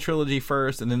middle trilogy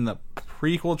first, and then the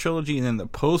prequel trilogy, and then the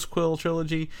post-quill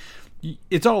trilogy.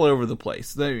 It's all over the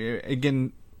place.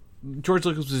 Again, George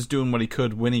Lucas was doing what he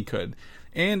could when he could,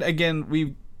 and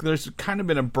again, there's kind of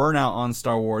been a burnout on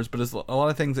Star Wars, but there's a lot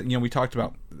of things that we talked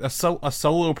about. A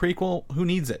solo prequel, who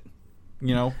needs it?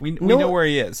 We know where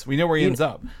he is. We know where he ends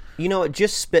up.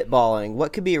 Just spitballing,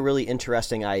 what could be a really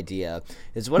interesting idea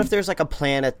is, what if there's a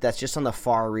planet that's just on the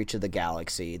far reach of the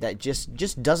galaxy that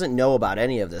just doesn't know about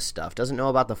any of this stuff, doesn't know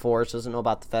about the Force, doesn't know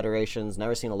about the Federation's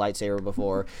never seen a lightsaber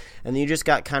before, and then you just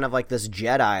got kind of this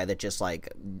Jedi that just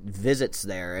visits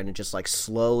there and just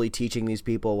slowly teaching these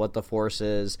people what the Force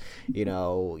is,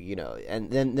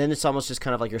 and then it's almost just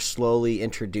kind of you're slowly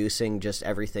introducing just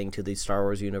everything to the Star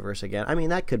Wars universe again. I mean,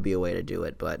 that could be a way to do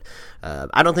it, but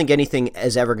I don't think anything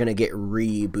is ever going to get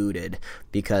rebooted,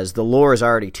 because the lore is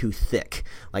already too thick.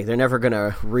 They're never going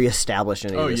to reestablish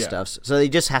any of this stuff, so they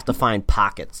just have to find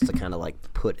pockets to kind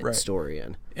of put its story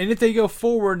in. And if they go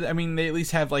forward, I mean, they at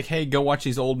least have hey, go watch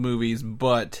these old movies,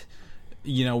 but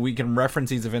we can reference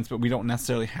these events, but we don't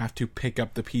necessarily have to pick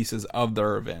up the pieces of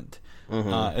their event.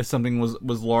 if something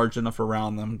was large enough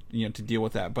around them, to deal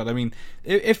with that. But I mean,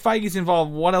 if Feige's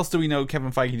involved, what else do we know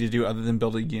Kevin Feige to do other than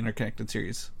building interconnected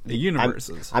series, the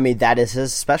universes? I mean, that is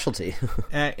his specialty.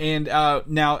 And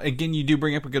now, again, you do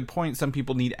bring up a good point. Some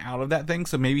people need out of that thing,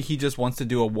 so maybe he just wants to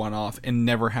do a one-off and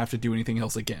never have to do anything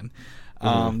else again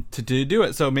to do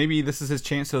it. So maybe this is his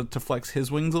chance to flex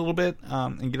his wings a little bit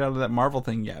and get out of that Marvel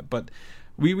thing yet. But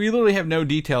we literally have no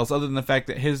details other than the fact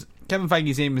that Kevin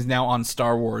Feige's name is now on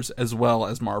Star Wars as well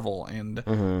as Marvel.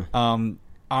 And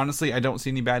honestly, I don't see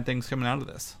any bad things coming out of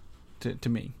this to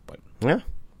me. But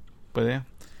yeah.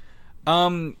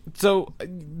 So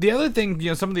the other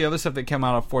thing, some of the other stuff that came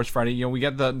out of Force Friday, we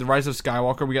got the Rise of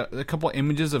Skywalker. We got a couple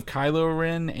images of Kylo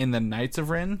Ren and the Knights of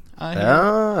Ren.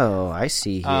 Oh, I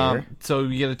see here. So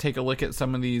you got to take a look at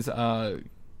some of these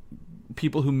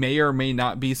people who may or may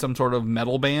not be some sort of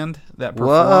metal band that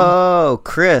perform. Whoa,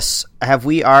 Chris, have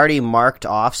we already marked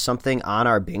off something on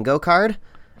our bingo card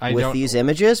with these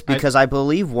images? Because I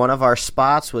believe one of our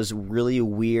spots was really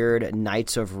weird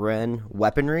Knights of Ren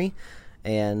weaponry.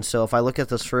 And so if I look at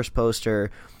this first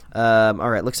poster, all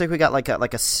right, looks like we got like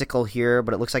a sickle here,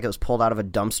 but it looks like it was pulled out of a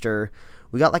dumpster.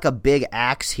 We got like a big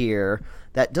axe here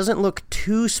that doesn't look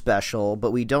too special,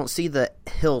 but we don't see the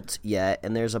hilt yet,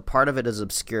 and there's a part of it is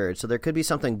obscured. So there could be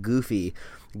something goofy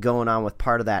going on with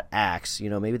part of that axe.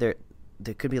 Maybe there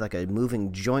could be like a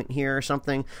moving joint here or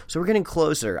something. So we're getting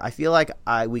closer. I feel like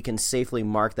we can safely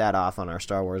mark that off on our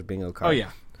Star Wars bingo card. Oh,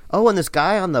 yeah. Oh, and this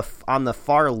guy on the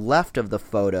far left of the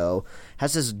photo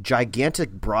has this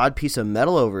gigantic broad piece of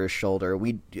metal over his shoulder.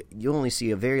 You only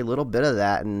see a very little bit of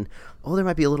that, and there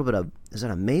might be a little bit of, is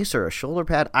that a mace or a shoulder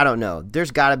pad? I don't know.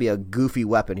 There's got to be a goofy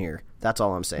weapon here. That's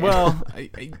all I'm saying. Well,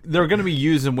 they're going to be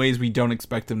used in ways we don't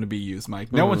expect them to be used,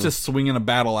 Mike. No one's just swinging a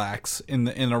battle axe in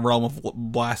a realm of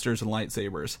blasters and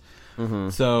lightsabers.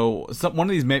 So one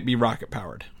of these might be rocket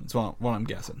powered. That's what I'm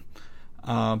guessing.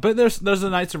 But there's the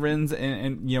Knights of Ren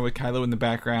and with Kylo in the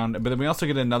background. But then we also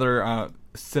get another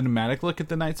cinematic look at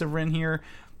the Knights of Ren here.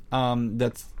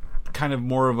 That's kind of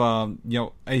more of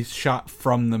a shot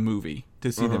from the movie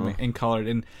to see them in colored,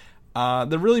 and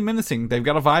they're really menacing. They've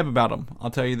got a vibe about them. I'll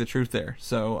tell you the truth there.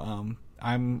 So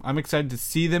I'm excited to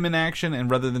see them in action, and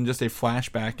rather than just a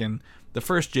flashback in the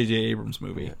first J.J. Abrams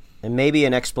movie. Yeah. And maybe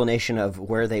an explanation of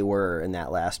where they were in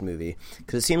that last movie.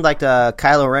 Because it seemed like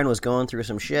Kylo Ren was going through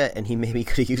some shit, and he maybe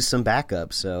could have used some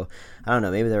backup. So, I don't know.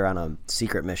 Maybe they're on a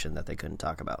secret mission that they couldn't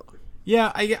talk about.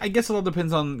 Yeah, I guess it all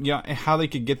depends on how they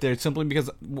could get there. Simply because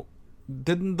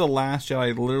didn't The Last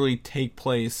Jedi literally take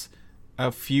place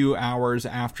a few hours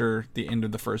after the end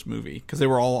of the first movie? Because they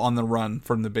were all on the run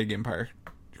from the big Empire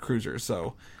cruisers,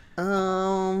 so...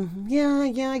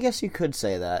 I guess you could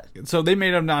say that. So they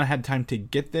may have not had time to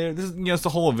get there. This is, it's the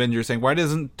whole Avengers thing. Why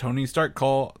doesn't Tony Stark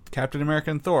call Captain America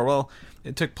and Thor? Well,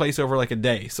 it took place over like a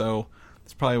day, so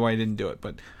that's probably why he didn't do it.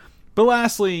 But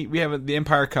lastly, we have the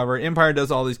Empire cover. Empire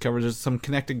does all these covers. There's some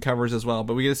connected covers as well,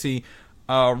 but we get to see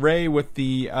Rey with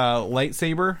the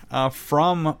lightsaber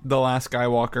from The Last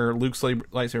Skywalker, Luke's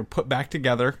lightsaber put back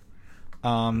together,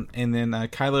 and then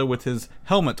Kylo with his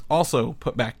helmet also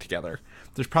put back together.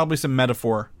 There's probably some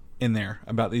metaphor in there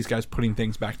about these guys putting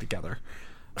things back together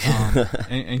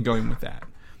and going with that.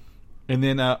 And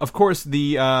then, of course,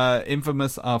 the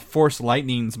infamous Force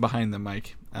lightnings behind them,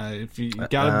 Mike. If you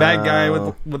got a bad guy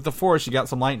with the Force, you got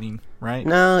some lightning, right?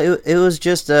 No, it was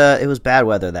just it was bad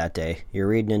weather that day. You're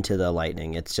reading into the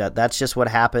lightning. It's that's just what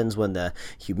happens when the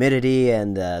humidity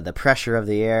and the pressure of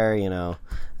the air,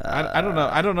 I don't know.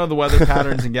 I don't know the weather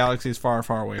patterns in galaxies far,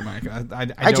 far away, Mike.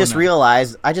 I just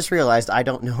realized I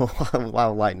don't know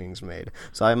how lightning's made,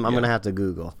 so I'm gonna have to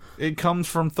Google. It comes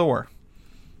from Thor.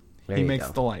 He makes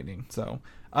the lightning. So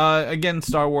again,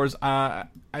 Star Wars.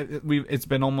 It's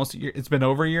been almost a year. It's been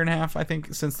over a year and a half, I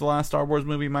think, since the last Star Wars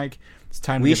movie, Mike. It's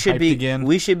time to get hyped again.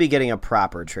 We should be getting a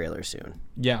proper trailer soon.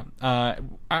 Yeah.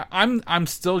 I'm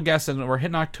still guessing we're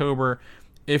hitting October.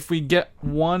 If we get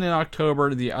one in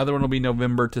October, the other one will be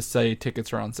November to say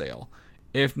tickets are on sale.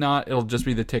 If not, it'll just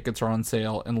be the tickets are on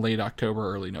sale in late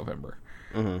October, early November.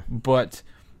 But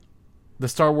the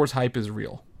Star Wars hype is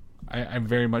real. I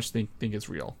very much think it's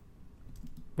real.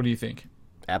 What do you think?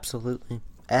 Absolutely.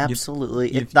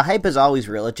 The hype is always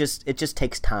real. It just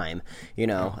takes time. We've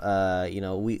had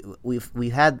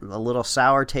a little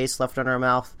sour taste left in our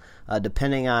mouth,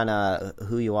 depending on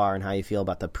who you are and how you feel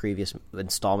about the previous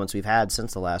installments we've had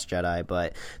since The Last Jedi.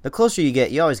 But the closer you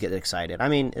get, you always get excited. I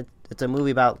mean, it's a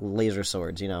movie about laser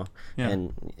swords,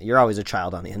 and you're always a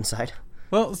child on the inside.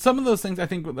 Well, some of those things, I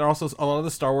think, they're also a lot of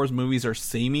the Star Wars movies are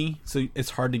samey, so it's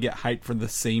hard to get hyped for the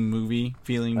same movie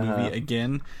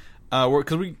again.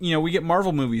 Because we get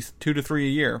Marvel movies 2 to 3 a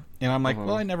year, and I'm like,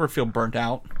 well, I never feel burnt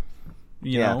out.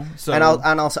 You know, so and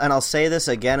I'll say this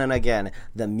again and again: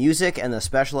 the music and the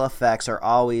special effects are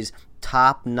always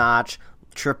top notch,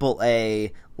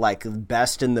 AAA, like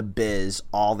best in the biz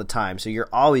all the time. So you're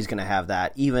always going to have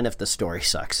that, even if the story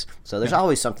sucks. So there's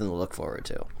always something to look forward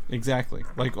to. Exactly.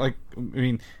 Like I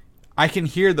mean, I can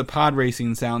hear the pod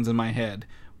racing sounds in my head,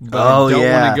 but I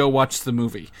don't want to go watch the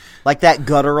movie. Like that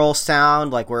guttural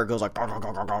sound, like where it goes like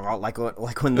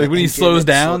when he slows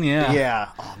down. Yeah.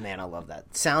 Oh man, I love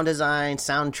that sound design,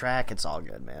 soundtrack. It's all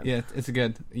good, man. Yeah, it's a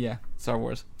good. Yeah, Star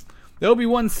Wars. The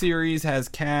Obi-Wan series has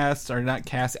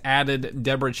added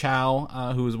Deborah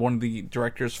Chow, who is one of the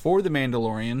directors for The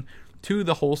Mandalorian, to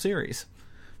the whole series.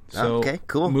 So, okay,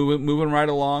 cool. Moving right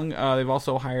along, they've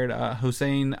also hired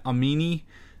Hossein Amini,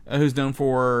 who's known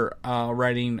for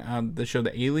writing the show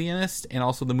The Alienist and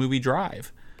also the movie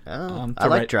Drive. I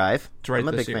like Drive. I'm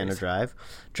a big fan of Drive.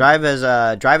 Drive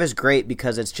is great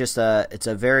because it's just it's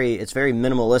very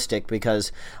minimalistic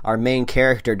because our main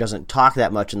character doesn't talk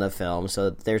that much in the film.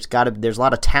 So there's a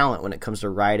lot of talent when it comes to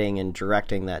writing and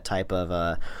directing that type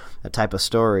of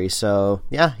story. So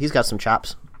yeah, he's got some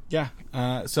chops. Yeah.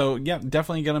 So yeah,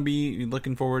 definitely gonna be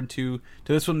looking forward to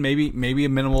this one. Maybe a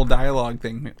minimal dialogue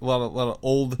thing. A lot of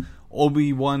old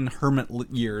Obi-Wan hermit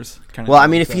years. Well, I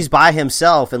mean, if he's by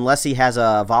himself, unless he has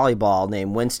a volleyball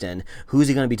named Winston, who's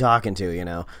he going to be talking to? You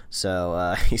know,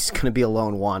 so he's going to be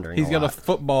alone wandering. He's got a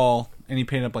football, and he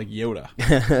painted up like Yoda.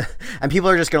 And people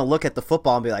are just going to look at the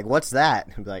football and be like, "What's that?"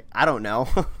 And be like, "I don't know."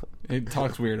 It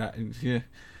talks weird. Yeah.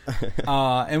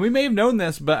 And we may have known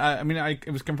this, but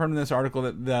it was confirmed in this article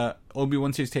that the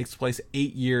Obi-Wan series takes place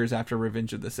 8 years after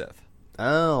Revenge of the Sith.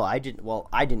 Oh, I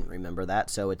didn't remember that,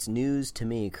 so it's news to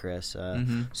me, Chris.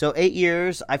 So 8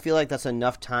 years, I feel like that's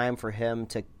enough time for him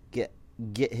to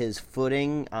get his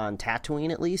footing on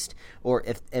Tatooine at least, or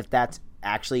if that's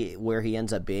actually where he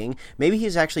ends up being. Maybe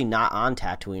he's actually not on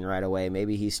Tatooine right away.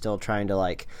 Maybe he's still trying to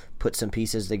like put some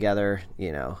pieces together.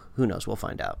 You know, who knows? We'll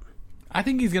find out. I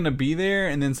think he's gonna be there,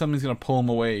 and then somebody's gonna pull him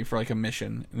away for like a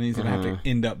mission, and then he's gonna have to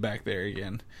end up back there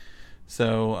again.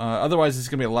 So otherwise, it's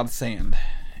gonna be a lot of sand.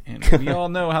 And we all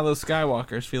know how those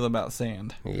Skywalkers feel about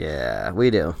sand. Yeah, we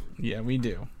do. Yeah, we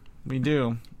do. We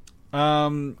do.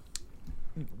 I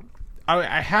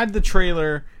had the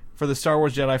trailer for the Star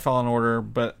Wars Jedi Fallen Order,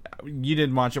 but you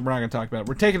didn't watch it. We're not going to talk about it.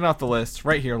 We're taking it off the list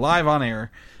right here, live on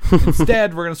air.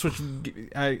 Instead, we're going to switch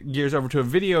gears over to a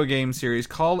video game series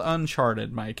called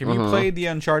Uncharted. Mike, have you played the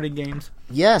Uncharted games?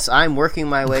 Yes, I'm working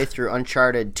my way through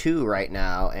Uncharted 2 right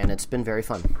now, and it's been very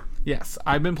fun. Yes,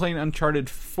 I've been playing Uncharted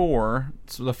 4.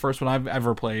 It's the first one I've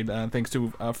ever played, thanks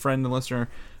to a friend and listener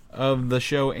of the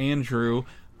show, Andrew.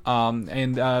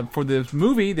 And for this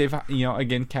movie, they've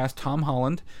again cast Tom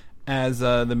Holland as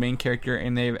the main character,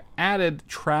 and they've added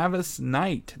Travis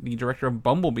Knight, the director of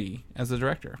Bumblebee, as the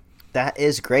director. That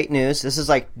is great news. This is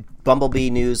like Bumblebee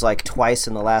news like twice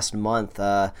in the last month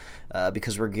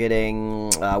because we're getting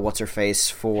what's her face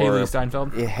for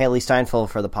Haley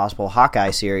Steinfeld for the possible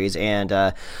Hawkeye series, and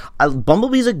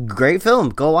Bumblebee's a great film.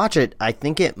 Go watch it. I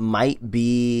think it might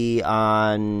be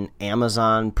on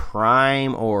Amazon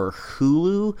Prime or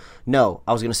Hulu. No,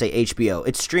 I was going to say HBO.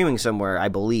 It's streaming somewhere, I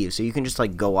believe, so you can just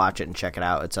like go watch it and check it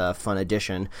out. It's a fun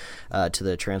addition to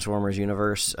the Transformers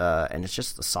universe, and it's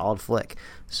just a solid flick.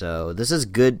 So this is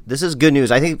good. This is good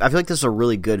news. I feel like this is a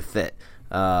really good fit.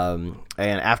 And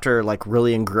after like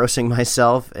really engrossing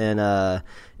myself in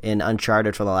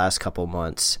Uncharted for the last couple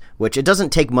months, which it doesn't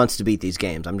take months to beat these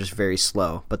games. I'm just very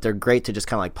slow, but they're great to just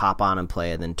kind of like pop on and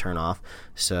play and then turn off.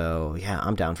 So yeah,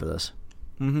 I'm down for this.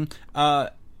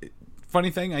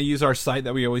 Funny thing, I use our site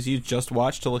that we always use, Just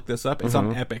Watch, to look this up. It's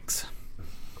on Epix.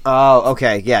 Oh,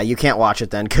 okay. Yeah, you can't watch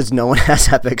it then because no one has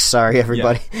Epix. Sorry,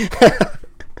 everybody. Yeah.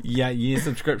 Yeah, you need a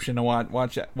subscription to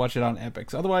watch it on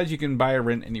Epix. Otherwise, you can buy or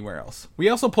rent anywhere else. We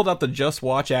also pulled out the Just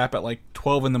Watch app at like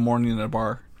 12 in the morning in a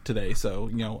bar today.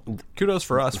 So, kudos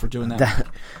for us for doing that.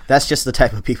 That's just the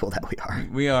type of people that we are.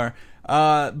 We are.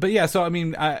 But yeah, so I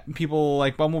mean, people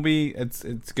like Bumblebee. It's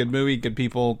a good movie, good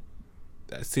people.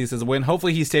 See this as a win.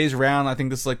 Hopefully he stays around. I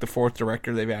think this is like the fourth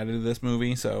director they've added to this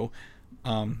movie. So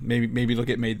maybe it'll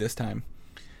get made this time.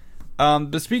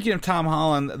 But speaking of Tom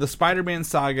Holland, the Spider-Man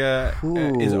saga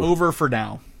is over for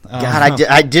now. God,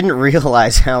 I didn't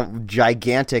realize how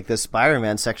gigantic the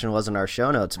Spider-Man section was in our show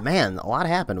notes. Man, a lot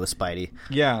happened with Spidey.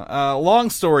 Yeah. Long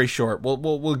story short,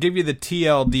 we'll give you the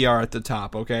TLDR at the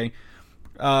top. Okay.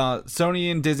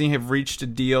 Sony and Disney have reached a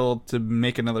deal to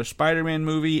make another Spider-Man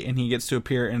movie, and he gets to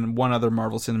appear in one other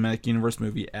Marvel Cinematic Universe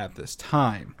movie at this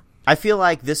time. I feel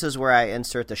like this is where I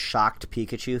insert the shocked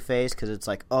Pikachu face, because it's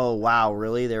like, oh, wow,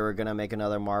 really? They were going to make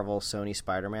another Marvel Sony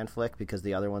Spider-Man flick because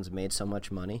the other ones made so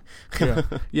much money?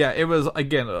 Yeah, it was,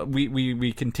 again,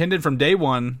 we contended from day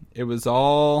one. It was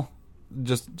all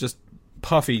just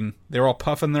puffing. They were all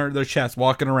puffing their chests,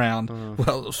 walking around.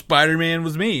 Well, Spider-Man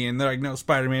was me. And they're like, no,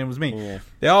 Spider-Man was me. Yeah.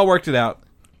 They all worked it out.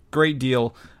 Great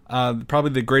deal.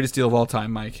 Probably the greatest deal of all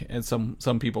time, Mike, as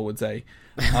some people would say.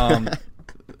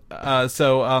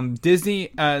 So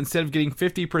Disney, instead of getting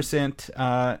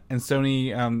 50%, and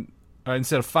Sony,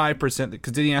 instead of 5%,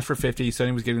 because Disney asked for 50,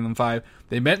 Sony was giving them 5.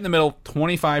 They met in the middle,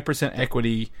 25%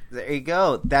 equity. There you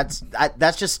go. That's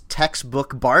just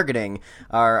textbook bargaining,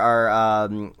 our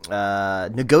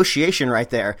negotiation right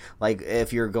there. Like,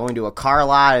 if you're going to a car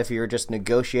lot, if you're just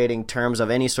negotiating terms of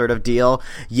any sort of deal,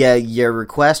 you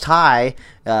request high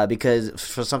because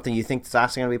for something you think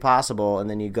that's going to be possible, and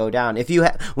then you go down. If you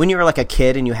when you were like a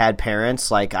kid and you had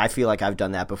parents, like I feel like I've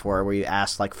done that before, where you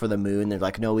asked like for the moon, they're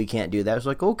like, no, we can't do that. It's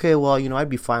like, okay, well, I'd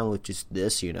be fine with just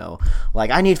this, like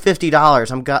I need $50.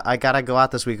 I gotta go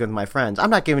out this week with my friends. I'm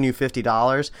not giving you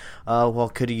 $50. Well,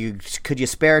 could you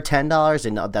spare $10?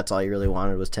 And that's all you really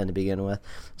wanted was 10 to begin with.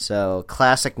 So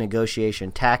classic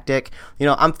negotiation tactic.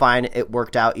 I'm fine. It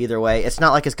worked out either way. It's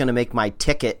not like it's going to make my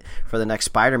ticket for the next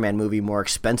Spider-Man movie more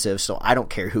expensive, so I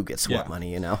don't care who gets what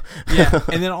money, Yeah,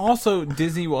 and then also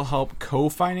Disney will help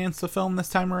co-finance the film this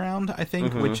time around, I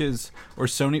think, which is, or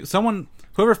Sony,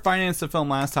 whoever financed the film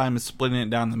last time is splitting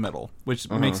it down the middle, which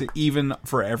makes it even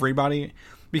for everybody.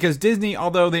 Because Disney,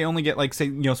 although they only get, like, say,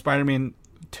 Spider-Man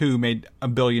 2 made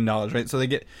 $1 billion, right? So they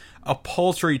get a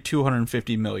paltry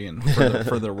 $250 million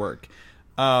for their work.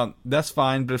 That's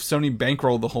fine, but if Sony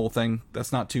bankrolled the whole thing,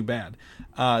 that's not too bad.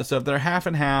 So if they're half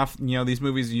and half, these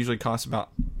movies usually cost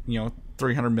about,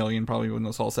 $300 million probably when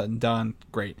it's all said and done.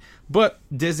 Great. But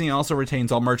Disney also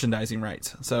retains all merchandising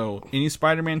rights. So any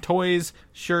Spider-Man toys,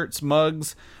 shirts,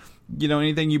 mugs,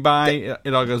 anything you buy,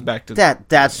 it all goes back to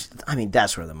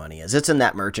that's where the money is. It's in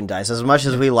that merchandise. As much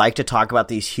as we like to talk about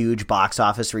these huge box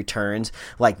office returns,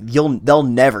 like they'll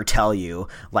never tell you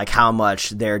like how much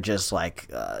they're just like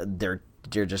they're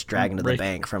just dragging to the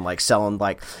bank from like selling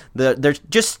like they're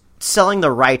just selling the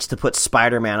rights to put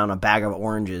Spider-Man on a bag of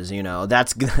oranges.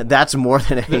 That's more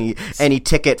than any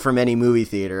ticket from any movie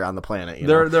theater on the planet.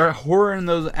 They're whoring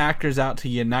those actors out to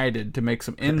United to make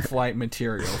some in-flight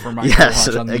material for Michael to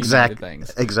watch on the United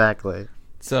things. Exactly.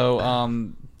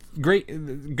 So great,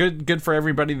 good for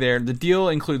everybody there. The deal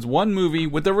includes one movie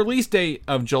with a release date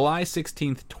of July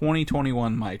 16th,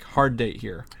 2021, Mike. Hard date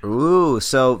here. Ooh,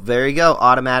 so there you go.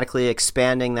 Automatically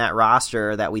expanding that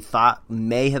roster that we thought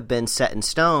may have been set in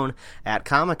stone at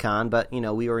Comic-Con, but,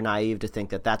 we were naive to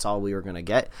think that that's all we were going to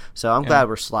get. So I'm glad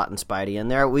we're slotting Spidey in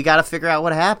there. We got to figure out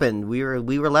what happened. We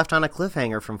were left on a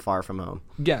cliffhanger from Far From Home.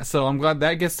 Yeah, so I'm glad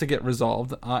that gets to get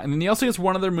resolved. And then he also gets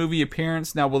one other movie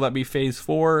appearance. Now, will that be Phase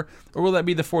 4, or will that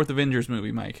be the fourth Avengers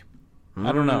movie, Mike?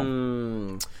 I don't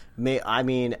know.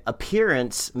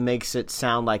 Appearance makes it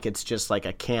sound like it's just like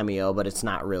a cameo, but it's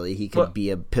not really. He could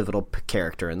be a pivotal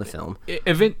character in the film.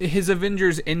 His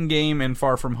Avengers Endgame and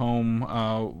Far From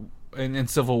Home and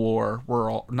Civil War were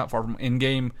all not Far From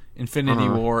Endgame, Infinity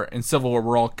War, and Civil War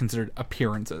were all considered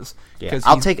appearances. Yeah,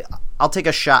 I'll take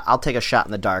a shot. I'll take a shot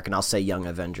in the dark, and I'll say Young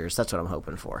Avengers. That's what I'm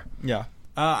hoping for. Yeah.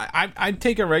 I'd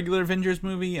take a regular Avengers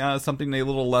movie, something a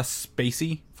little less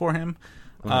spacey for him,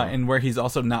 and where he's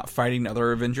also not fighting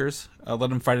other Avengers.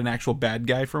 Let him fight an actual bad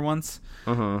guy for once.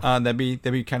 That'd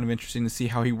be kind of interesting to see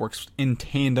how he works in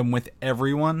tandem with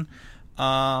everyone,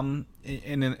 in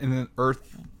an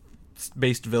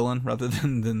Earth-based villain rather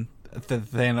than the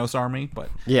Thanos army. But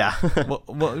yeah,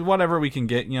 whatever we can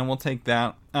get, we'll take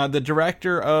that. The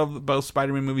director of both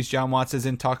Spider-Man movies, John Watts, is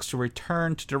in talks to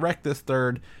return to direct this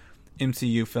third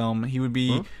MCU film. He would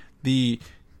be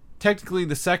technically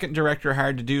the second director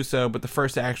hired to do so, but the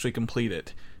first to actually complete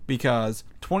it, because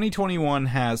 2021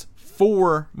 has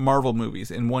 4 Marvel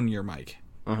movies in 1 year, Mike.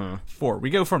 4.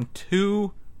 We go from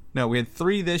we had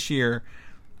 3 this year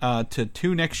to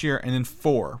 2 next year, and then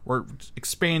 4. We're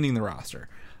expanding the roster.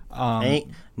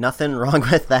 Ain't nothing wrong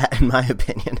with that, in my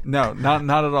opinion. No,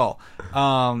 not at all.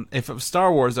 If it was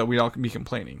Star Wars, though, we'd all be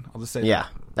complaining. I'll just say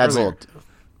that's old.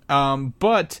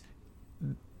 But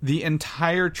the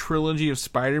entire trilogy of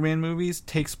Spider-Man movies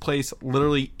takes place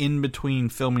literally in between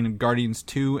filming of Guardians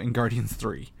 2 and Guardians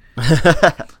 3.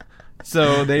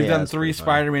 So they've done 3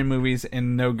 Spider-Man movies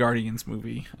and no Guardians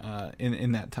movie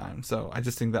in that time. So I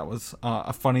just think that was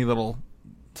a funny little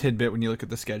tidbit when you look at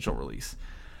the schedule release.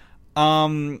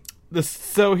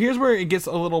 So here's where it gets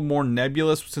a little more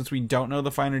nebulous since we don't know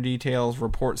the finer details.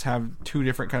 Reports have two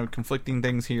different kind of conflicting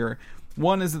things here.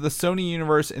 One is that the Sony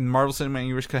universe and Marvel Cinematic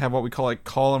Universe could have what we call like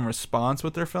call and response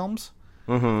with their films.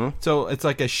 Mm-hmm. So it's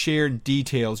like a shared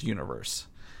details universe.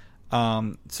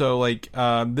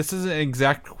 This is an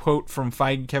exact quote from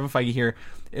Kevin Feige here,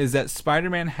 is that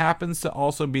Spider-Man happens to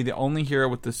also be the only hero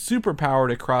with the superpower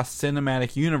to cross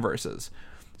cinematic universes.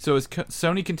 So as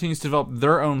Sony continues to develop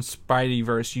their own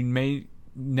Spideyverse, you may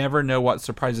never know what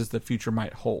surprises the future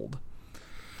might hold.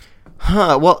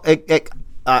 Well,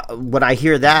 when I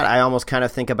hear that, I almost kind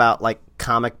of think about like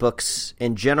comic books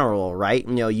in general, right?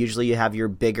 You know, usually you have your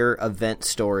bigger event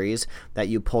stories that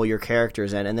you pull your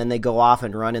characters in, and then they go off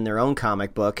and run in their own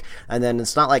comic book, and then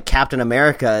it's not like Captain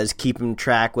America is keeping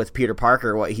track with Peter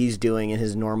Parker what he's doing in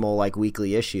his normal like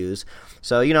weekly issues.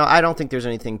 So, you know, I don't think there's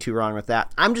anything too wrong with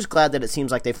that. I'm just glad that it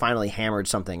seems like they finally hammered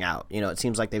something out. You know, it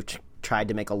seems like they've tried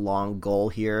to make a long goal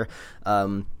here.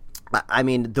 I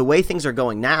mean, the way things are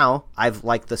going now, I've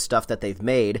liked the stuff that they've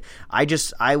made. I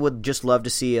would just love to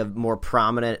see a more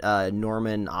prominent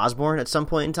Norman Osborn at some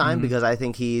point in time, because I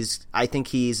think he's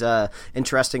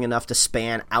interesting enough to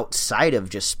span outside of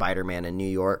just Spider-Man in New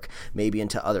York, maybe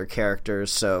into other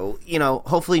characters. So, you know,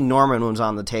 hopefully Norman was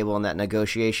on the table in that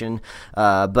negotiation.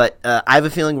 But I have a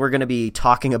feeling we're going to be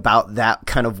talking about that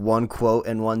kind of one quote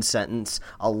and one sentence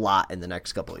a lot in the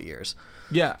next couple of years.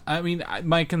 Yeah, I mean,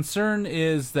 my concern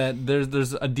is that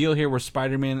there's a deal here where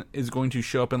Spider-Man is going to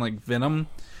show up in like Venom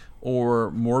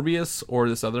or Morbius or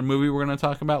this other movie we're going to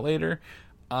talk about later.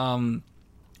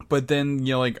 But then,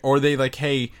 you know, like, or they like,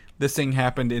 hey, this thing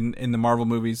happened in the Marvel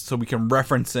movies, so we can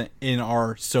reference it in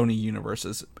our Sony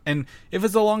universes. And if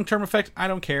it's a long-term effect, I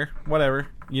don't care. Whatever,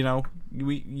 you know,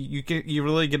 you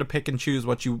really get to pick and choose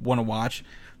what you want to watch.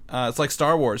 It's like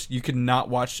Star Wars. You can not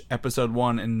watch Episode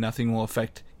 1 and nothing will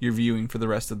affect your viewing for the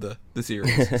rest of the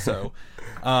series. So,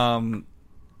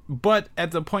 but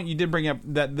at the point you did bring up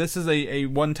that this is a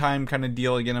one-time kind of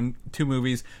deal, again, 2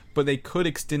 movies, but they could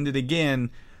extend it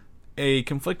again. A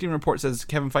conflicting report says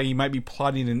Kevin Feige might be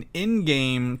plotting an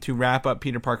in-game to wrap up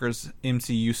Peter Parker's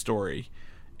MCU story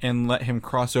and let him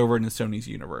cross over into Sony's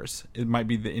universe. It might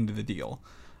be the end of the deal.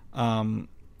 So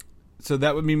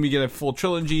that would mean we get a full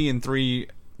trilogy and 3,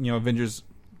 you know, Avengers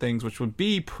things, which would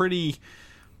be pretty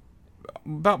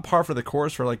about par for the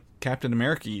course for like Captain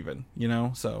America, even, you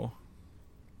know. So,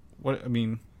 what I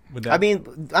mean with that, I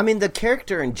mean, the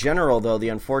character in general, though, the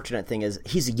unfortunate thing is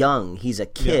he's young, he's a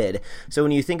kid. Yeah. So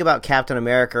when you think about Captain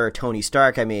America or Tony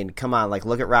Stark, I mean, come on, like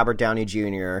look at Robert Downey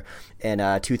Jr.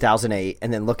 in 2008,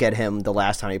 and then look at him the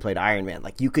last time he played Iron Man.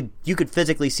 Like you could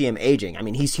physically see him aging. I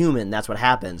mean, he's human, that's what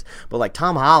happens. But like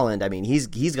Tom Holland, I mean, he's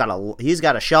got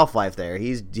a shelf life there.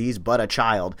 He's but a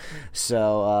child.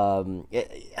 So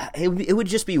it would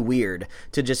just be weird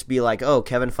to just be like, oh,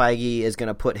 Kevin Feige is going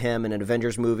to put him in an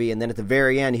Avengers movie, and then at the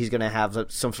very end he's going to have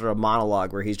some sort of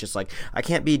monologue where he's just like, I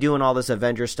can't be doing all this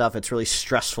Avengers stuff. It's really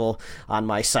stressful on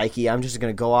my psyche. I'm just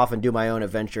going to go off and do my own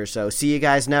adventure. So see you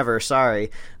guys never. Sorry.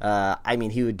 I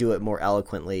mean, he would do it more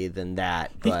eloquently than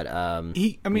that. But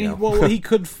well, he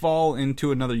could fall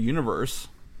into another universe.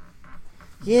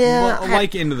 Yeah,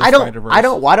 like into the Spider-Verse. I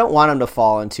don't want him to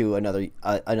fall into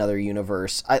another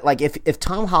universe. Like if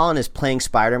Tom Holland is playing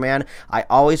Spider-Man, I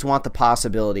always want the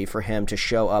possibility for him to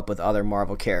show up with other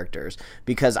Marvel characters,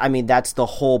 because I mean that's the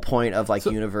whole point of like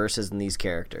universes and these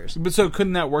characters. But so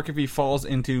couldn't that work if he falls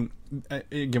into,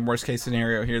 again, worst case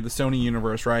scenario here, the Sony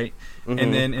universe, right? Mm-hmm.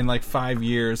 And then in like 5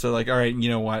 years, they're like, all right, you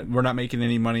know what? We're not making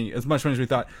any money, as much money as we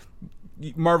thought.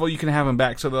 Marvel, you can have him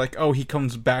back. So they're like, oh, he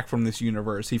comes back from this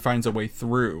universe. He finds a way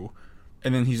through.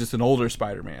 And then he's just an older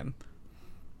Spider-Man.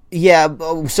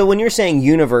 Yeah, so when you're saying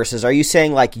universes, are you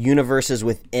saying like universes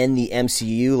within the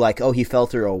MCU? Like, oh, he fell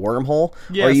through a wormhole?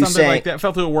 Yeah, or are you something saying, like that.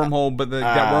 Fell through a wormhole, but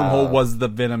that wormhole was the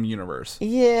Venom universe.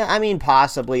 Yeah, I mean,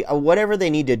 possibly. Whatever they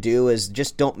need to do is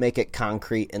just don't make it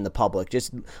concrete in the public.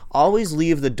 Just always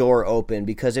leave the door open,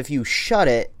 because if you shut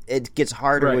it, it gets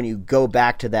harder when you go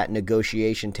back to that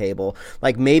negotiation table.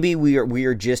 Like maybe we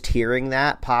are just hearing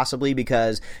that possibly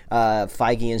because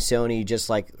Feige and Sony just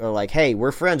like are like, hey,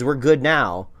 we're friends, we're good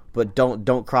now. But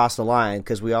don't cross the line,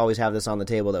 because we always have this on the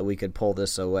table that we could pull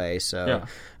this away. So,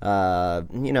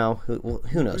 you know,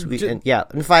 who knows?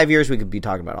 In 5 years we could be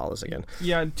talking about all this again.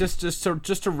 Yeah, just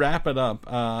to wrap it up,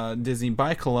 Disney,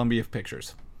 buy Columbia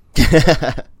Pictures.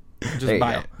 Just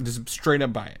buy it. Just straight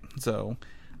up buy it. So,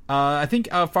 I think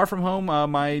Far From Home,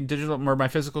 my digital or my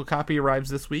physical copy arrives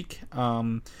this week.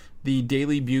 The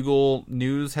Daily Bugle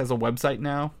News has a website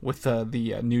now with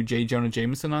the new J. Jonah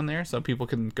Jameson on there, so people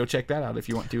can go check that out if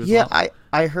you want to as well. Yeah,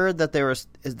 I heard that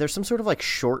is there some sort of like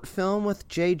short film with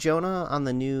J. Jonah on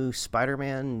the new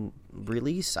Spider-Man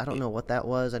release? I don't know what that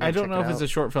was. I don't know if it's a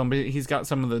short film, but he's got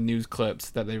some of the news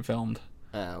clips that they filmed.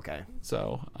 Okay.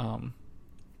 So, I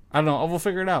don't know. We'll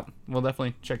figure it out. We'll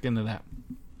definitely check into that.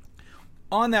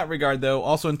 On that regard, though,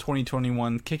 also in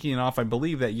 2021, kicking it off, I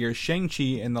believe, that year,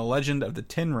 Shang-Chi and the Legend of the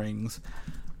Ten Rings.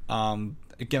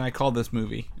 Again, I call this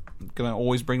movie. I'm going to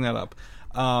always bring that up.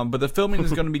 But the filming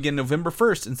is going to begin November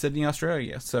 1st in Sydney,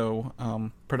 Australia.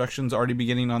 So, production's already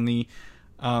beginning on the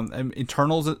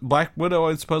Eternals. Black Widow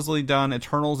is supposedly done.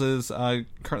 Eternals is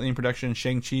currently in production.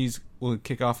 Shang-Chi's will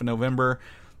kick off in November.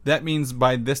 That means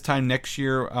by this time next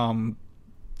year,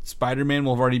 Spider-Man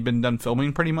will have already been done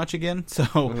filming pretty much again.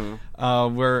 So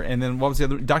and then what was the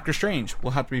other? Doctor Strange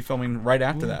will have to be filming right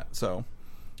after that. So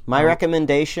my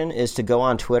recommendation is to go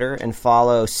on Twitter and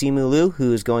follow Simu Liu,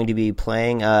 who's going to be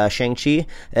playing Shang-Chi.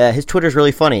 His Twitter's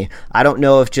really funny. I don't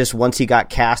know if just once he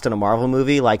got cast in a Marvel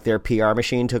movie, like their PR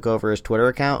machine took over his Twitter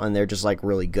account and they're just like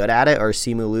really good at it, or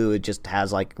Simu Liu just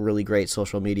has like really great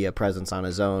social media presence on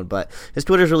his own. But his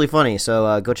Twitter's really funny,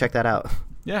 so go check that out.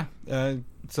 Yeah.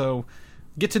 So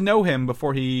get to know him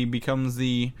before he becomes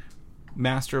the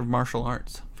master of martial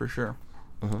arts, for sure.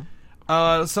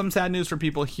 Some sad news for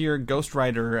people here. Ghost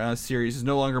Rider series is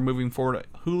no longer moving forward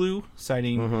at Hulu,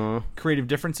 citing creative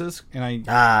differences. And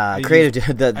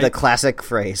the classic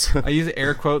phrase. I use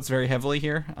air quotes very heavily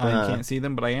here. You can't see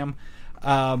them, but I am.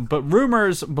 But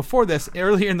rumors before this,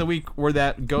 earlier in the week, were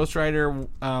that Ghost Rider,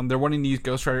 they're wanting to use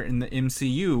Ghost Rider in the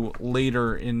MCU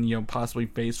later in, possibly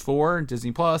Phase 4,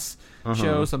 Disney Plus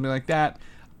show, something like that.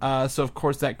 So, of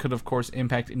course, that could,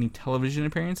 impact any television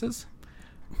appearances.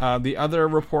 The other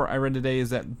report I read today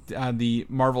is that the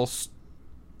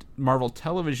Marvel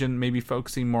television may be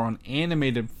focusing more on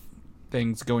animated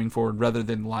things going forward rather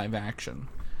than live action.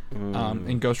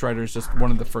 And Ghost Rider is just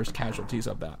one of the first casualties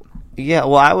of that. Yeah,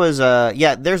 well, I was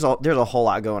there's a whole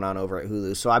lot going on over at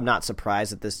Hulu, so I'm not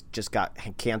surprised that this just got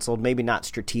canceled. Maybe not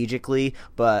strategically,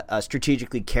 but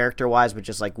strategically character-wise, but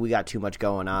just like we got too much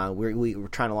going on. We're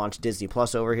trying to launch Disney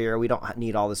Plus over here. We don't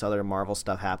need all this other Marvel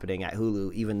stuff happening at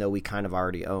Hulu, even though we kind of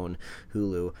already own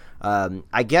Hulu.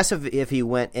 I guess if he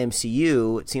went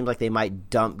MCU, it seems like they might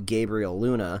dump Gabriel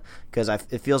Luna, because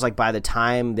it feels like by the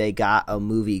time they got a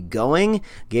movie going,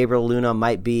 Gabriel Luna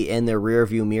might be in their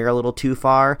rearview mirror a little too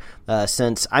far. I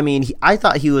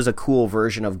thought he was a cool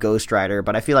version of Ghost Rider,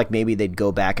 but I feel like maybe they'd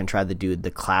go back and try to do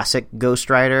the classic Ghost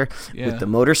Rider with the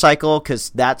motorcycle, because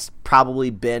that's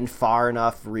probably been far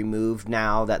enough removed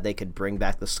now that they could bring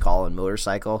back the skull and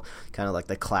motorcycle, kind of like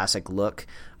the classic look.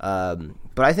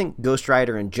 But I think Ghost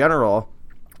Rider in general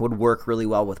would work really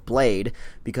well with Blade,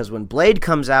 because when Blade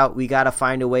comes out, we got to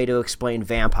find a way to explain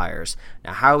vampires.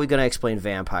 Now, how are we going to explain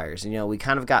vampires? We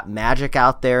kind of got magic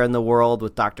out there in the world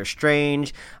with Doctor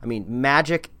Strange. I mean,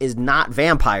 magic is not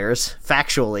vampires,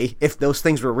 factually. If those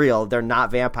things were real, they're not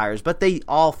vampires, but they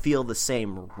all feel the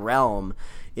same realm,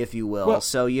 if you will. Well,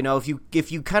 so,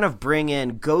 if you kind of bring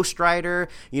in Ghost Rider,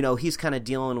 he's kind of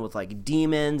dealing with like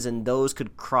demons, and those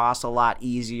could cross a lot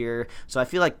easier. So I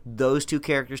feel like those two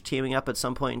characters teaming up at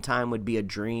some point in time would be a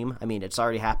dream. I mean, it's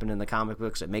already happened in the comic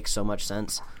books. It makes so much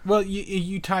sense. Well,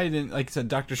 you tied in, like I said,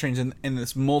 Doctor Strange in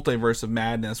this multiverse of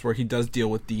madness where he does deal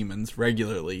with demons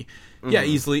regularly. Yeah,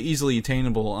 easily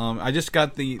attainable. I just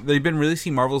got they've been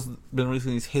releasing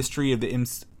these history of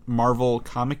the Marvel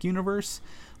comic universe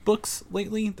books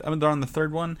lately. I mean, they're on the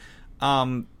third one.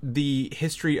 The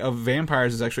history of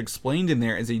vampires is actually explained in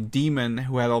there as a demon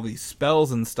who had all these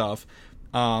spells and stuff,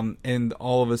 and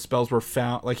all of his spells were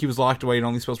found, like he was locked away, and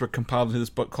all these spells were compiled into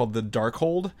this book called the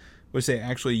Darkhold, which they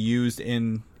actually used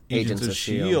in Agents of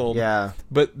S.H.I.E.L.D. Yeah.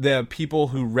 But the people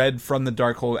who read from the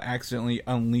Darkhold accidentally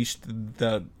unleashed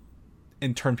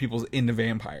and turned people into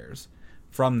vampires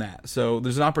from that. So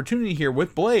there's an opportunity here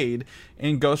with Blade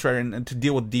and Ghost Rider and to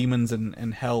deal with demons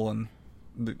and hell and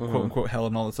the quote-unquote hell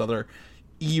and all this other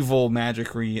evil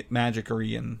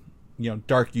magicery and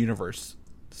dark universe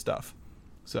stuff.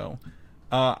 So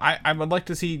I would like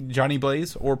to see Johnny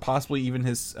Blaze or possibly even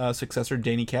his successor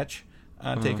Danny Ketch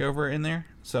take over in there.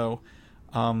 So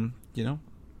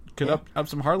could up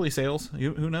some Harley sales.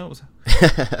 Who knows?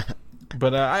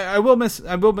 But I will miss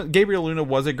Gabriel Luna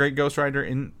was a great Ghost Rider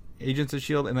in Agents of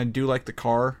S.H.I.E.L.D., and I do like the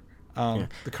car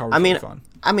The car was really fun.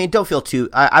 I mean, don't feel too.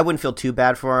 I wouldn't feel too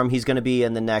bad for him. He's going to be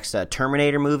in the next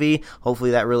Terminator movie.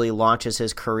 Hopefully, that really launches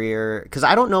his career. Because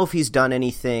I don't know if he's done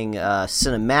anything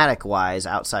cinematic wise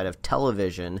outside of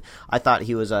television. I thought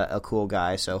he was a cool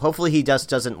guy. So hopefully, he just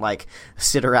doesn't like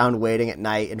sit around waiting at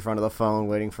night in front of the phone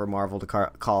waiting for Marvel to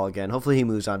call again. Hopefully, he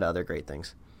moves on to other great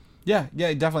things. Yeah,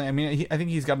 definitely. I mean, I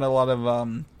think he's gotten a lot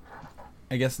of.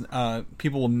 I guess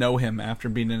people will know him after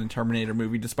being in a Terminator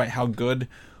movie, despite how good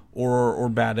or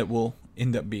bad it will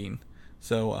end up being.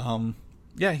 So,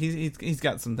 yeah, he's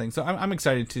got some things. So I'm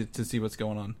excited to see what's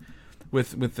going on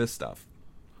with this stuff.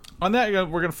 On that,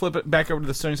 we're going to flip it back over to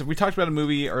the Sony stuff. We talked about a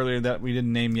movie earlier that we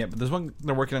didn't name yet, but there's one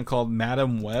they're working on called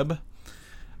Madam Web.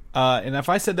 And if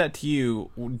I said that to you,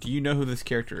 do you know who this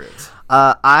character is?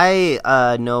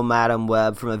 I know Madam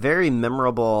Web from a very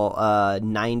memorable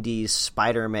 90s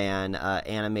Spider-Man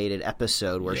animated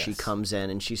episode where she comes in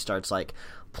and she starts like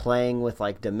playing with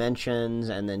like dimensions,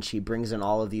 and then she brings in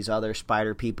all of these other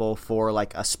spider people for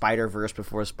like a Spider-Verse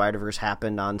before Spider-Verse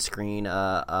happened on screen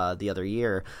the other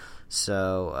year.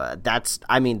 So that's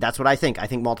what I think. I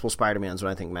think multiple Spider-Mans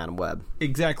when I think Madam Web.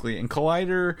 Exactly. And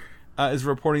Collider is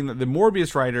reporting that the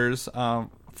Morbius writers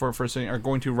for Sony are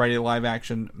going to write a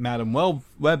live-action Madam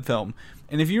Web film.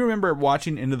 And if you remember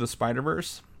watching Into the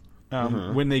Spider-Verse,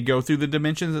 when they go through the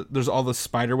dimensions, there's all the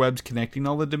spider webs connecting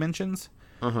all the dimensions.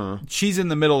 She's in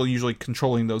the middle, usually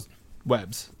controlling those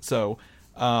webs. So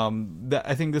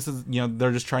I think this is,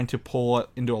 they're just trying to pull it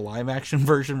into a live-action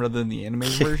version rather than the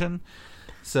animated version.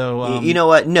 So you know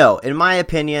what? No, in my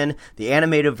opinion, the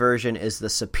animated version is the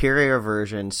superior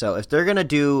version. So if they're gonna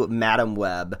do Madam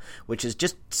Web, which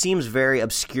just seems very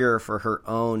obscure for her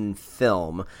own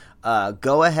film,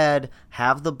 go ahead,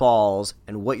 have the balls,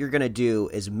 and what you're gonna do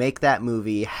is make that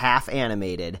movie half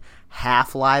animated,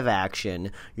 half live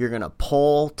action. You're gonna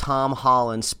pull Tom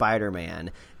Holland's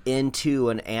Spider-Man into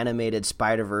an animated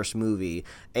Spider-Verse movie,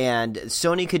 and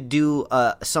Sony could do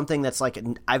something that's like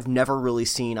I've never really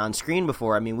seen on screen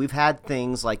before. I mean, we've had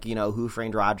things like Who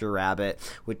Framed Roger Rabbit,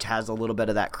 which has a little bit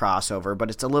of that crossover,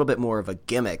 but it's a little bit more of a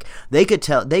gimmick. They could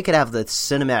have the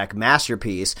cinematic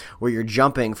masterpiece where you're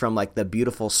jumping from like the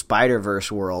beautiful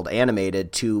Spider-Verse world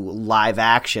animated to live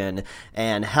action,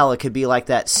 and hell, it could be like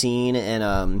that scene in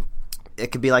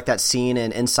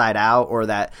Inside Out, or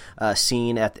that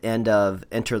scene at the end of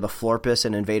Enter the Florpus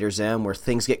and Invader Zim where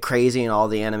things get crazy and all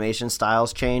the animation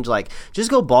styles change. Like,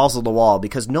 just go balls to the wall,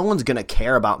 because no one's going to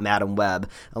care about Madam Web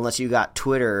unless you got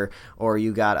Twitter or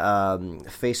you got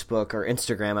Facebook or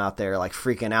Instagram out there like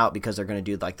freaking out because they're going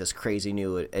to do like this crazy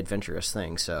new adventurous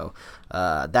thing. So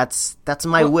that's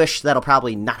my wish. That'll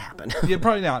probably not happen. Yeah,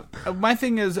 probably not. My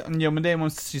thing is, Medea,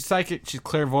 she's psychic, she's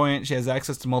clairvoyant, she has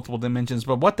access to multiple dimensions,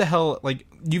 but what the hell, like,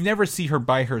 you've never see her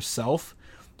by herself,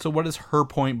 so what is her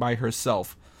point by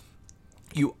herself?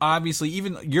 You obviously,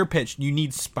 even your pitch, you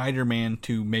need Spider-Man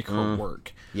to make her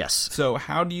work. Yes. So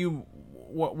how do you,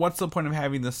 what's the point of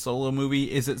having the solo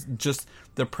movie? Is it just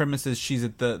the premise is she's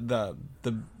at the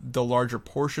larger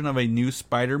portion of a new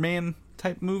Spider-Man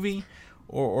type movie?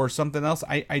 Or something else?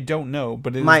 I don't know,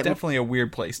 but it's definitely a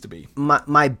weird place to be.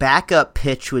 My backup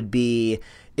pitch would be,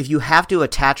 if you have to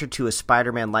attach her to a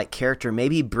Spider-Man-like character,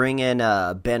 maybe bring in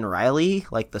Ben Reilly,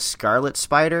 like the Scarlet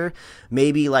Spider.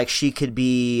 Maybe like she could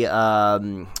be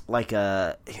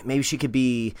maybe she could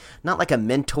be not like a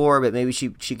mentor, but maybe she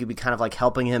could be kind of like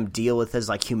helping him deal with his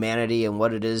like humanity and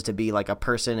what it is to be like a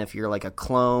person if you're like a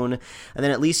clone. And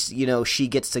then at least she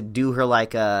gets to do her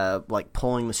like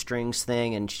pulling the strings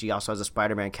thing, and she also has a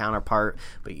Spider-Man counterpart.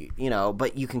 But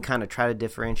but you can kind of try to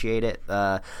differentiate it,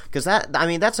 because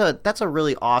that's a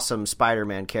really awesome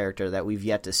Spider-Man character that we've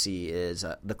yet to see is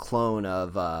the clone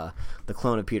of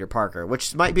Peter Parker,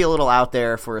 which might be a little out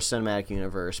there for a cinematic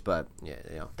universe, but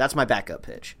that's my backup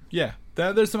pitch. Yeah,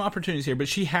 there's some opportunities here, but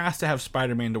she has to have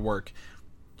Spider-Man to work.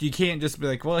 You can't just be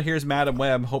like, well, here's Madam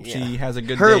Web. Hope she has a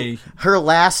good day. Her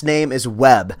last name is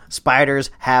Web. Spiders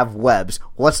have webs.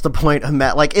 What's the point of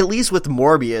like, at least with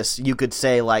Morbius, you could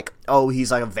say like, oh,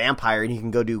 he's like a vampire and he can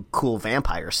go do cool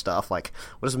vampire stuff. Like,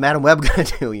 what is Madam Web gonna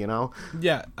do?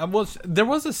 Yeah. Well, there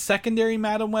was a secondary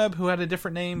Madam Web who had a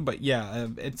different name, but yeah,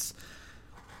 it's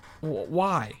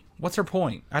why. What's her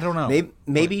point? I don't know.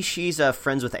 Maybe she's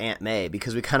friends with Aunt May,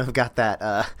 because we kind of got that.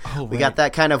 Got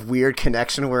that kind of weird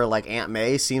connection where like Aunt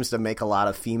May seems to make a lot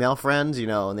of female friends,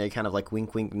 and they kind of like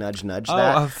wink, wink, nudge, nudge.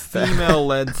 A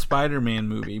female-led Spider-Man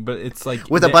movie, but it's like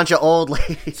with a bunch of old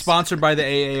ladies. Sponsored by the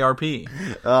AARP.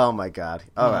 Oh my God!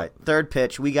 All right, third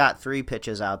pitch. We got 3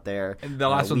 pitches out there. And the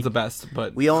last one's the best,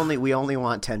 but we only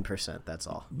want 10%. That's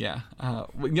all. Yeah.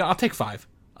 I'll take 5.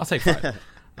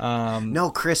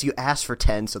 No, Chris, you asked for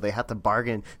 10, so they have to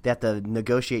bargain. They have to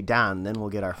negotiate down, and then we'll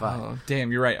get our 5. Oh,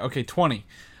 damn, you're right. Okay, 20.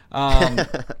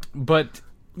 But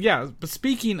yeah, but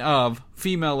speaking of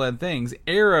female-led things,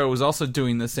 Arrow is also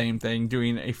doing the same thing,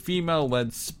 doing a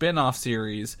female-led spin-off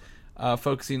series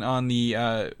focusing on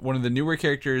the one of the newer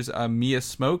characters, Mia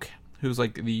Smoke, who's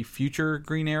like the future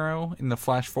Green Arrow in the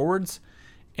Flash Forwards,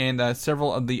 and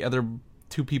several of the other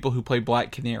 2 people who play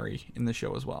Black Canary in the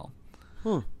show as well.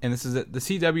 And this is at the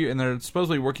CW, and they're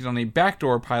supposedly working on a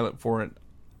backdoor pilot for it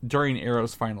during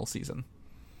Arrow's final season.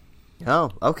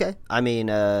 Oh, okay. I mean,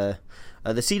 the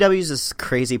CW is this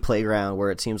crazy playground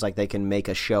where it seems like they can make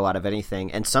a show out of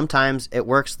anything, and sometimes it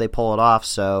works. They pull it off.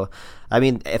 So, I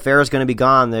mean, if Arrow's going to be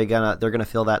gone, they're gonna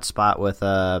fill that spot with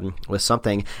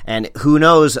something. And who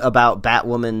knows about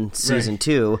Batwoman season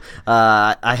 2?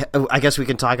 I guess we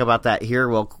can talk about that here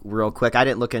real quick. I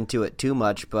didn't look into it too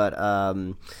much, but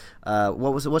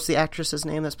what's the actress's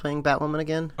name that's playing Batwoman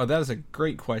again? Oh, that is a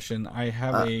great question. I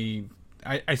have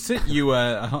I sent you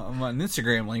an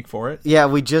Instagram link for it. Yeah,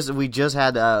 we just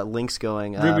had links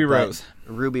going. Ruby Rose.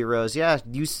 Ruby Rose. Yeah,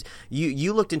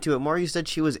 you looked into it more. You said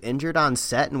she was injured on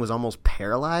set and was almost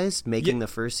paralyzed making the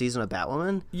first season of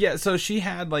Batwoman. Yeah, so she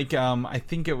had I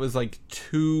think it was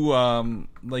 2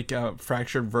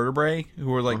 fractured vertebrae who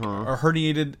were a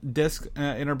herniated disc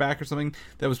in her back or something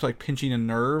that was pinching a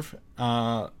nerve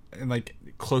and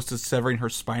close to severing her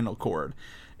spinal cord.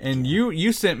 And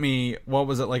you sent me, what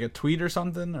was it, a tweet or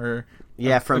something? Or from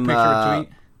a picture of a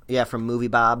tweet? From Movie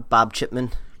Bob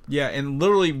Chipman. Yeah, and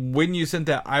literally when you sent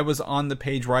that, I was on the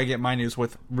page where I get my news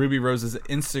with Ruby Rose's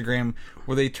Instagram,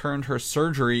 where they turned her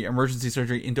emergency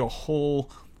surgery, into a whole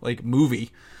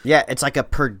movie. Yeah, it's like a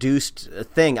produced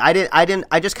thing. I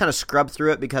just kind of scrubbed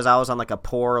through it because I was on a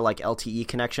poor LTE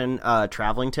connection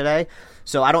traveling today.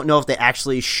 So I don't know if they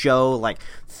actually show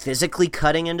physically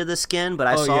cutting into the skin, but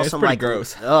I saw some pretty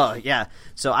gross. Oh, yeah.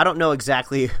 So I don't know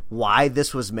exactly why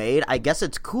this was made. I guess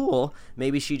it's cool.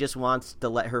 Maybe she just wants to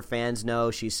let her fans know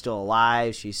she's still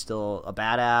alive. She's still a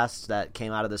badass that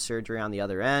came out of the surgery on the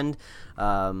other end.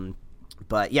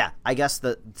 But yeah, I guess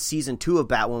the season 2 of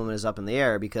Batwoman is up in the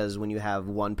air because when you have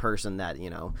one person that,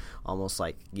 almost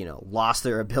lost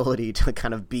their ability to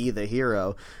kind of be the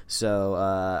hero. So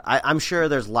I'm sure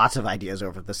there's lots of ideas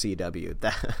over at the CW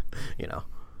that,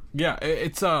 Yeah,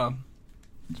 it's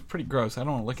pretty gross. I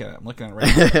don't want to look at it. I'm looking at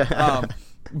it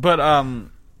right now.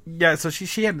 Yeah, so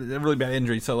she had a really bad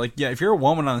injury. So if you're a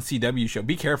woman on a CW show,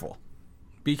 be careful.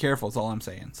 Be careful is all I'm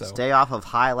saying. So stay off of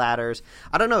high ladders.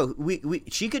 I don't know.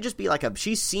 She could just be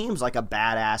she seems like a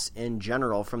badass in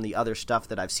general from the other stuff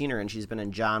that I've seen her in. She's been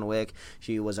in John Wick.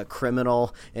 She was a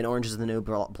criminal in Orange is the New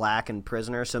Black and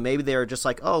Prisoner. So maybe they were just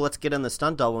oh, let's get in the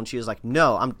stunt double. And she was like,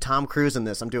 no, I'm Tom Cruise in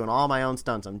this. I'm doing all my own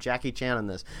stunts. I'm Jackie Chan in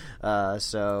this.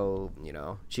 So,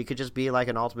 she could just be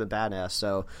an ultimate badass.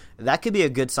 So that could be a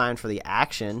good sign for the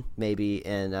action maybe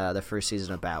in the first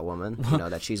season of Batwoman,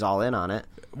 that she's all in on it.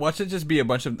 Watch it just be a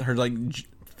bunch of her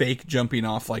fake jumping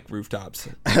off rooftops.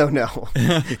 Oh no,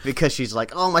 because she's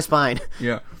oh, my spine.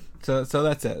 Yeah, so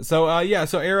that's it. So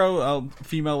so Arrow,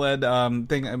 female led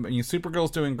thing. I mean,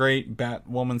 Supergirl's doing great.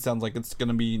 Batwoman sounds like it's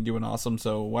gonna be doing awesome.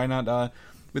 So why not?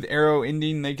 With Arrow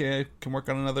ending, they can work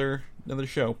on another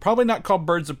show. Probably not called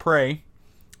Birds of Prey.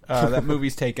 That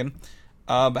movie's taken.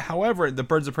 But however, the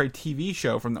Birds of Prey TV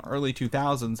show from the early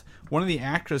 2000s, one of the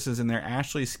actresses in there,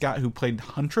 Ashley Scott, who played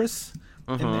Huntress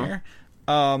in there,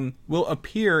 will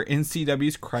appear in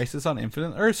CW's Crisis on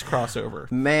Infinite Earths crossover.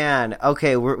 Man,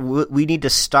 okay, we need to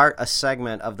start a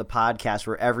segment of the podcast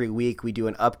where every week we do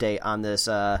an update on this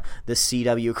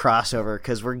CW crossover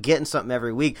because we're getting something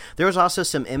every week. There was also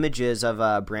some images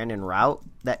of Brandon Routh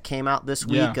that came out this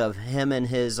week of him in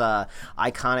his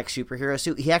iconic superhero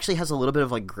suit. He actually has a little bit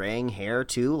of graying hair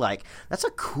too. That's a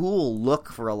cool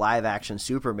look for a live action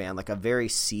Superman, a very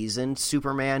seasoned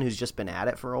Superman who's just been at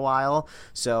it for a while.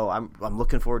 So I'm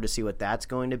looking forward to see what that's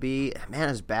going to be. Man,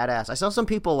 it's badass. I saw some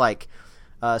people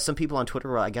some people on Twitter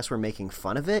were making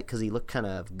fun of it because he looked kind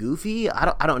of goofy.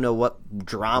 I don't know what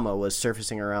drama was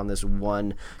surfacing around this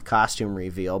one costume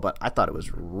reveal, but I thought it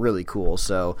was really cool.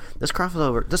 So this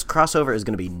crossover is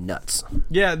going to be nuts.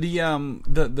 Yeah,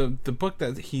 the book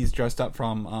that he's dressed up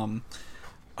from,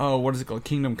 what is it called?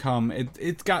 Kingdom Come.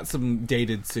 It's got some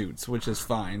dated suits, which is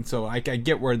fine. So I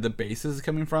get where the base is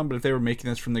coming from, but if they were making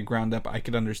this from the ground up, I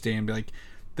could understand. Be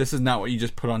this is not what you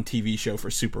just put on TV show for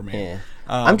Superman.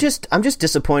 Yeah. I'm just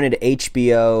disappointed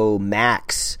HBO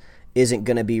Max isn't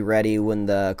going to be ready when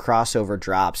the crossover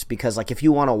drops, because like if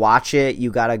you want to watch it,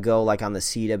 you got to go like on the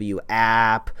CW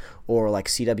app or like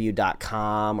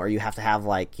CW.com, or you have to have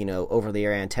like, you know, over the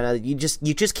air antenna. You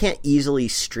just can't easily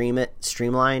stream it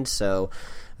streamlined. So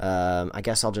I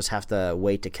guess I'll just have to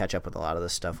wait to catch up with a lot of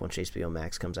this stuff once HBO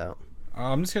Max comes out.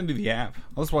 I'm just gonna do the app.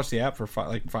 I'll just watch the app for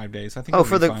 5 days. I think. Oh,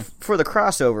 for the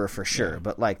crossover for sure,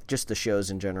 but like just the shows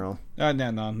in general. No,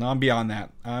 I'm beyond that.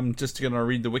 I'm just gonna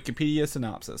read the Wikipedia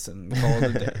synopsis and call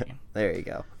it a day. There you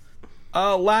go.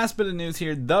 Last bit of news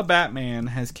here: The Batman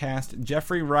has cast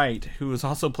Jeffrey Wright, who is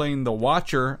also playing the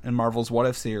Watcher in Marvel's What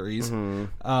If series,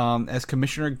 as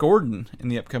Commissioner Gordon in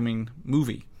the upcoming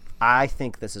movie. I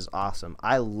think this is awesome.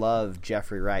 I love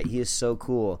Jeffrey Wright. He is so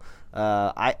cool.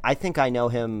 I think I know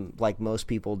him like most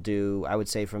people do, I would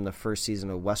say, from the first season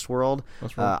of Westworld.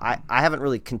 I haven't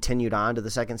really continued on to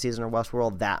the second season of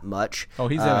Westworld that much. Oh,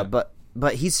 he's in it.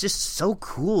 But he's just so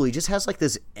cool. He just has like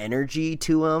this energy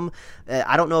to him.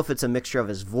 I don't know if it's a mixture of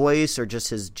his voice or just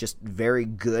his very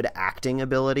good acting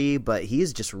ability, but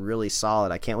he's just really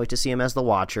solid. I can't wait to see him as the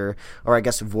Watcher, or I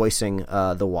guess voicing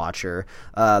the Watcher.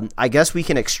 I guess we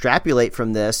can extrapolate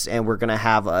from this, and we're going to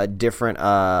have a different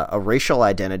a racial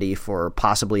identity for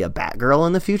possibly a Batgirl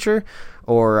in the future.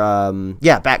 Or,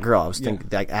 Batgirl. I was thinking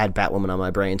I had Batwoman on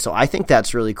my brain. So I think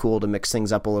that's really cool to mix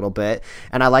things up a little bit.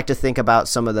 And I like to think about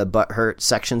some of the butthurt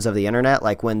sections of the internet,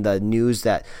 like when the news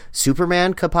that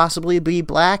Superman could possibly be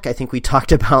black. I think we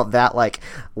talked about that like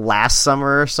last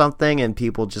summer or something, and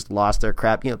people just lost their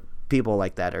crap. You know, people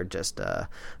like that are just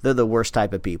they're the worst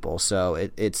type of people. So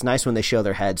it's nice when they show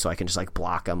their head, so I can just like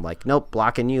block them, like, nope,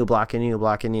 blocking you.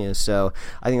 So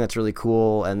I think that's really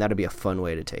cool, and that'd be a fun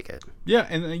way to take it. Yeah,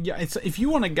 and it's, if you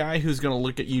want a guy who's going to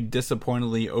look at you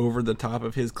disappointingly over the top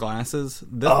of his glasses,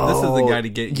 this is the guy to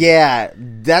get you. Yeah,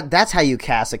 that's how you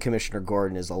cast a Commissioner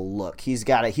Gordon, is a look. He's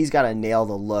got to nail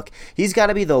the look. He's got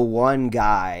to be the one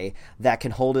guy that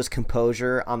can hold his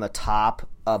composure on the top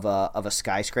of a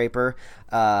skyscraper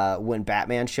when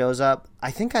Batman shows up.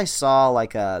 I think I saw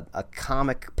like a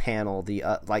comic panel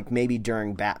like maybe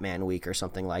during Batman week or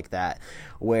something like that,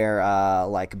 where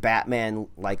like Batman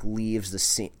like leaves the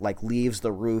scene, like leaves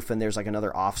the roof, and there's like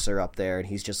another officer up there, and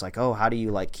he's just like, oh, how do you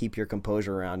like keep your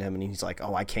composure around him? And he's like,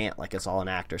 oh, I can't, like it's all an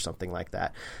act or something like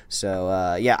that. So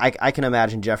I can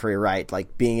imagine Jeffrey Wright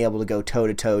like being able to go toe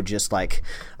to toe just like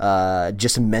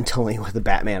just mentally with the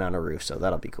Batman on a roof. So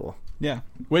that'll be cool. Yeah,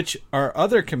 which our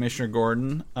other Commissioner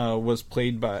Gordon was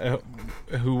played by,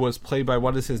 who was played by,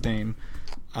 what is his name?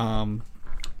 I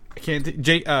can't.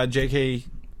 J.K.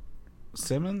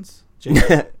 Simmons.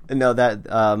 No,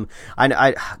 that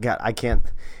I can't.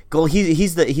 Go.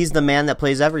 He's the man that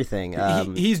plays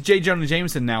everything. He's J. Jonah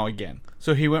Jameson now again.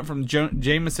 So he went from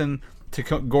Jameson to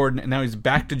Gordon, and now he's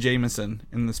back to Jameson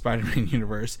in the Spider-Man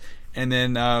universe. And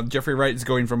then Jeffrey Wright is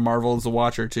going from Marvel's The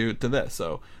Watcher to this.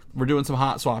 So we're doing some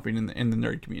hot swapping in the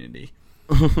nerd community.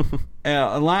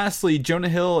 And lastly, Jonah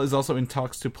Hill is also in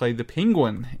talks to play the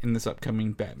Penguin in this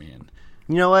upcoming Batman.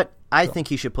 You know what? I think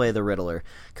he should play the Riddler,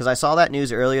 because I saw that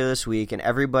news earlier this week, and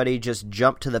everybody just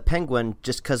jumped to the Penguin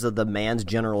just because of the man's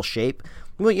general shape.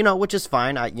 Well, you know, which is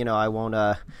fine. I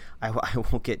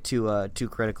won't get too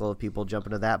critical of people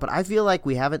jumping to that. But I feel like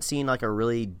we haven't seen like a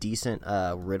really decent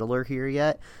Riddler here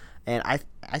yet, and I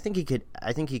think he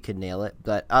could nail it.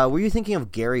 But were you thinking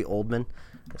of Gary Oldman?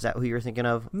 Is that who you were thinking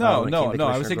of? No.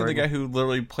 I was thinking of the guy who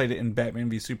literally played it in Batman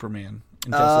v Superman.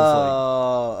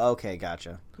 Oh, okay,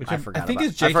 gotcha. Which I forgot. I think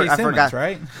it's J.K. Simmons,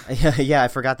 right? Yeah, I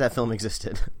forgot that film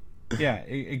existed. Yeah,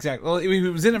 exactly. Well, he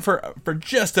was in it for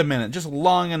just a minute, just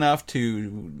long enough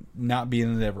to not be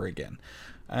in it ever again.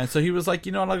 And so he was like,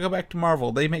 you know what, I'll go back to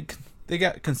Marvel. They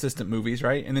got consistent movies,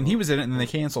 right? And then he was in it, and then they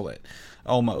canceled it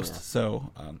almost. Yeah.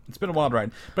 So it's been a wild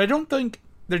ride. But I don't think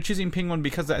they're choosing Penguin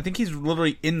because I think he's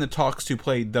literally in the talks to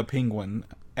play the Penguin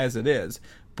as it is.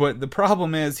 But the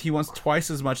problem is he wants twice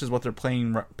as much as what they're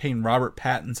paying Robert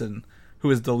Pattinson,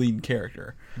 who is the lead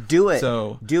character. Do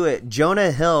it.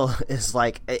 Jonah Hill is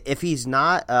like, if he's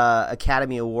not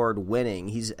Academy Award winning,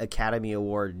 he's Academy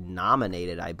Award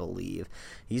nominated, I believe.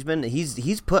 He's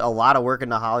put a lot of work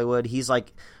into Hollywood. He's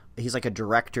like a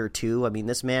director too. I mean,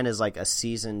 this man is like a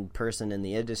seasoned person in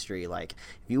the industry. Like,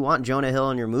 if you want Jonah Hill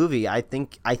in your movie, I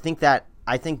think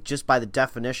just by the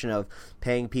definition of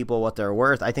paying people what they're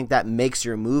worth, I think that makes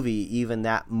your movie even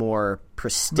that more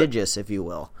prestigious, if you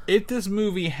will. If this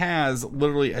movie has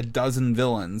literally a dozen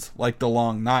villains, like The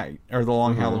Long Night or The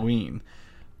Long Halloween,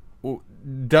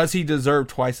 does he deserve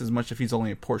twice as much if he's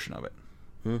only a portion of it?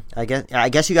 I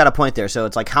guess you got a point there. So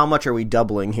it's like, how much are we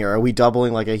doubling here? Are we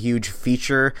doubling like a huge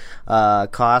feature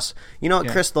cost? You know what,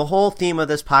 Chris? The whole theme of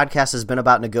this podcast has been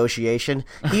about negotiation.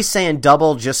 He's saying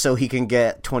double just so he can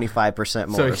get 25%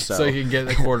 more. So he can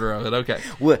get a quarter of it. Okay.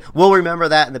 We'll remember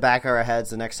that in the back of our heads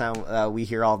the next time we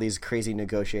hear all these crazy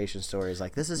negotiation stories.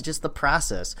 Like, this is just the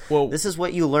process. Well, this is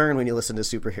what you learn when you listen to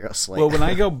Superhero Slate. Well, when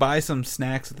I go buy some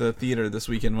snacks at the theater this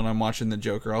weekend when I'm watching the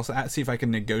Joker, I'll see if I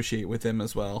can negotiate with him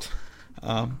as well.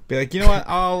 Be like, you know what?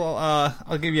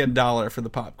 I'll give you $1 for the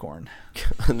popcorn.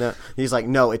 No, he's like,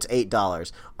 no, it's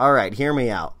 $8. All right, hear me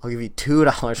out. I'll give you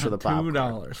 $2 for the popcorn.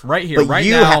 $2 right here, right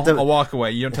now. I'll walk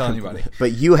away. You don't tell anybody.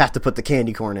 But you have to put the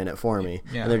candy corn in it for me.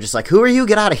 Yeah. And they're just like, who are you?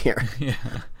 Get out of here. Yeah.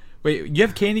 Wait, you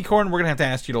have candy corn? We're gonna have to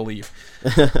ask you to leave.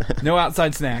 No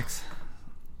outside snacks.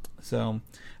 So,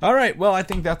 all right. Well, I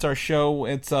think that's our show.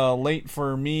 It's late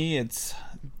for me. It's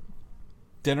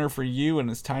dinner for you, and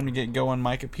it's time to get going,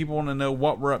 Mike. If people want to know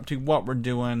what we're up to, what we're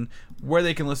doing, where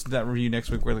they can listen to that review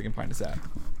next week, where they can find us at.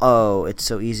 Oh, it's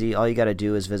so easy. All you got to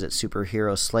do is visit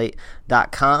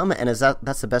superheroslate.com, and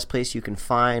that's the best place you can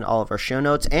find all of our show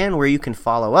notes and where you can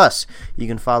follow us. You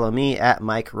can follow me at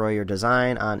Mike Royer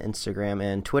Design on Instagram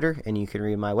and Twitter, and you can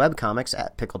read my webcomics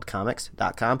at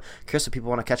pickledcomics.com. Chris, if people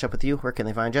want to catch up with you, where can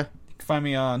they find you? You can find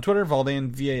me on Twitter,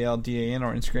 Valdan, Valdan,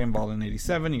 or Instagram,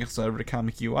 Valdan87. You can slide over to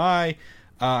Comic UI.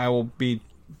 I will be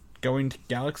going to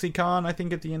GalaxyCon, I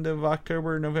think, at the end of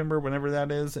October, November, whenever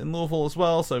that is, in Louisville as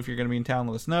well. So if you're going to be in town,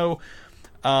 let us know.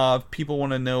 If people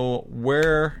want to know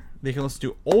where they can listen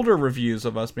to older reviews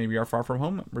of us, maybe our Far From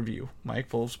Home review, Mike,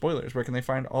 full of spoilers. Where can they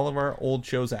find all of our old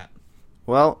shows at?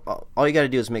 Well, all you got to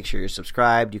do is make sure you're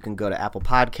subscribed. You can go to Apple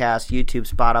Podcasts,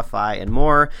 YouTube, Spotify, and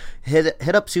more. Hit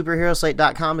up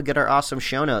superheroslate.com to get our awesome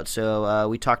show notes. So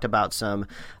we talked about some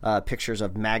pictures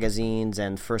of magazines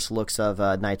and first looks of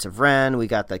Knights of Ren. We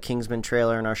got the Kingsman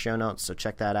trailer in our show notes, so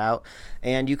check that out.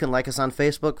 And you can like us on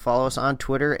Facebook, follow us on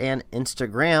Twitter and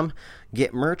Instagram.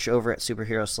 Get merch over at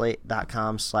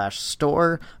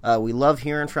superheroslate.com/store. We love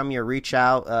hearing from you. Reach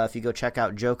out. If you go check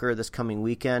out Joker this coming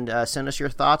weekend, send us your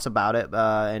thoughts about it.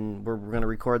 And we're going to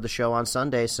record the show on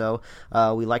Sunday, so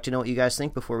we like to know what you guys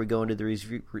think before we go into these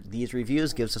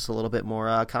reviews. Gives us a little bit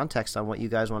more context on what you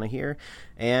guys want to hear.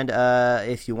 And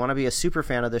if you want to be a super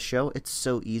fan of this show, it's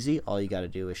so easy. All you got to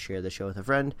do is share the show with a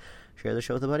friend. Share the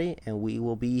show with a buddy, and we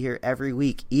will be here every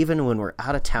week, even when we're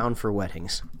out of town for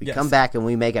weddings. We come back and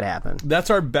we make it happen.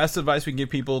 That's our best advice we can give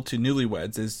people to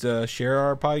newlyweds, is to share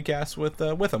our podcast with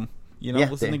them. You know,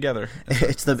 listen together.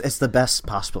 It's the best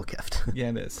possible gift. Yeah,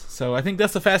 it is. So I think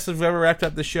that's the fastest we've ever wrapped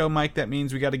up the show, Mike. That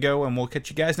means we got to go, and we'll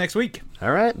catch you guys next week.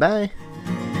 All right, bye.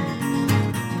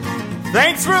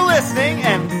 Thanks for listening,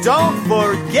 and don't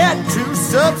forget to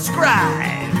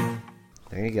subscribe.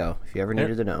 There you go. If you ever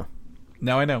needed to know.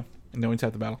 Now I know. And no one's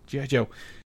at the battle. G.I. Joe.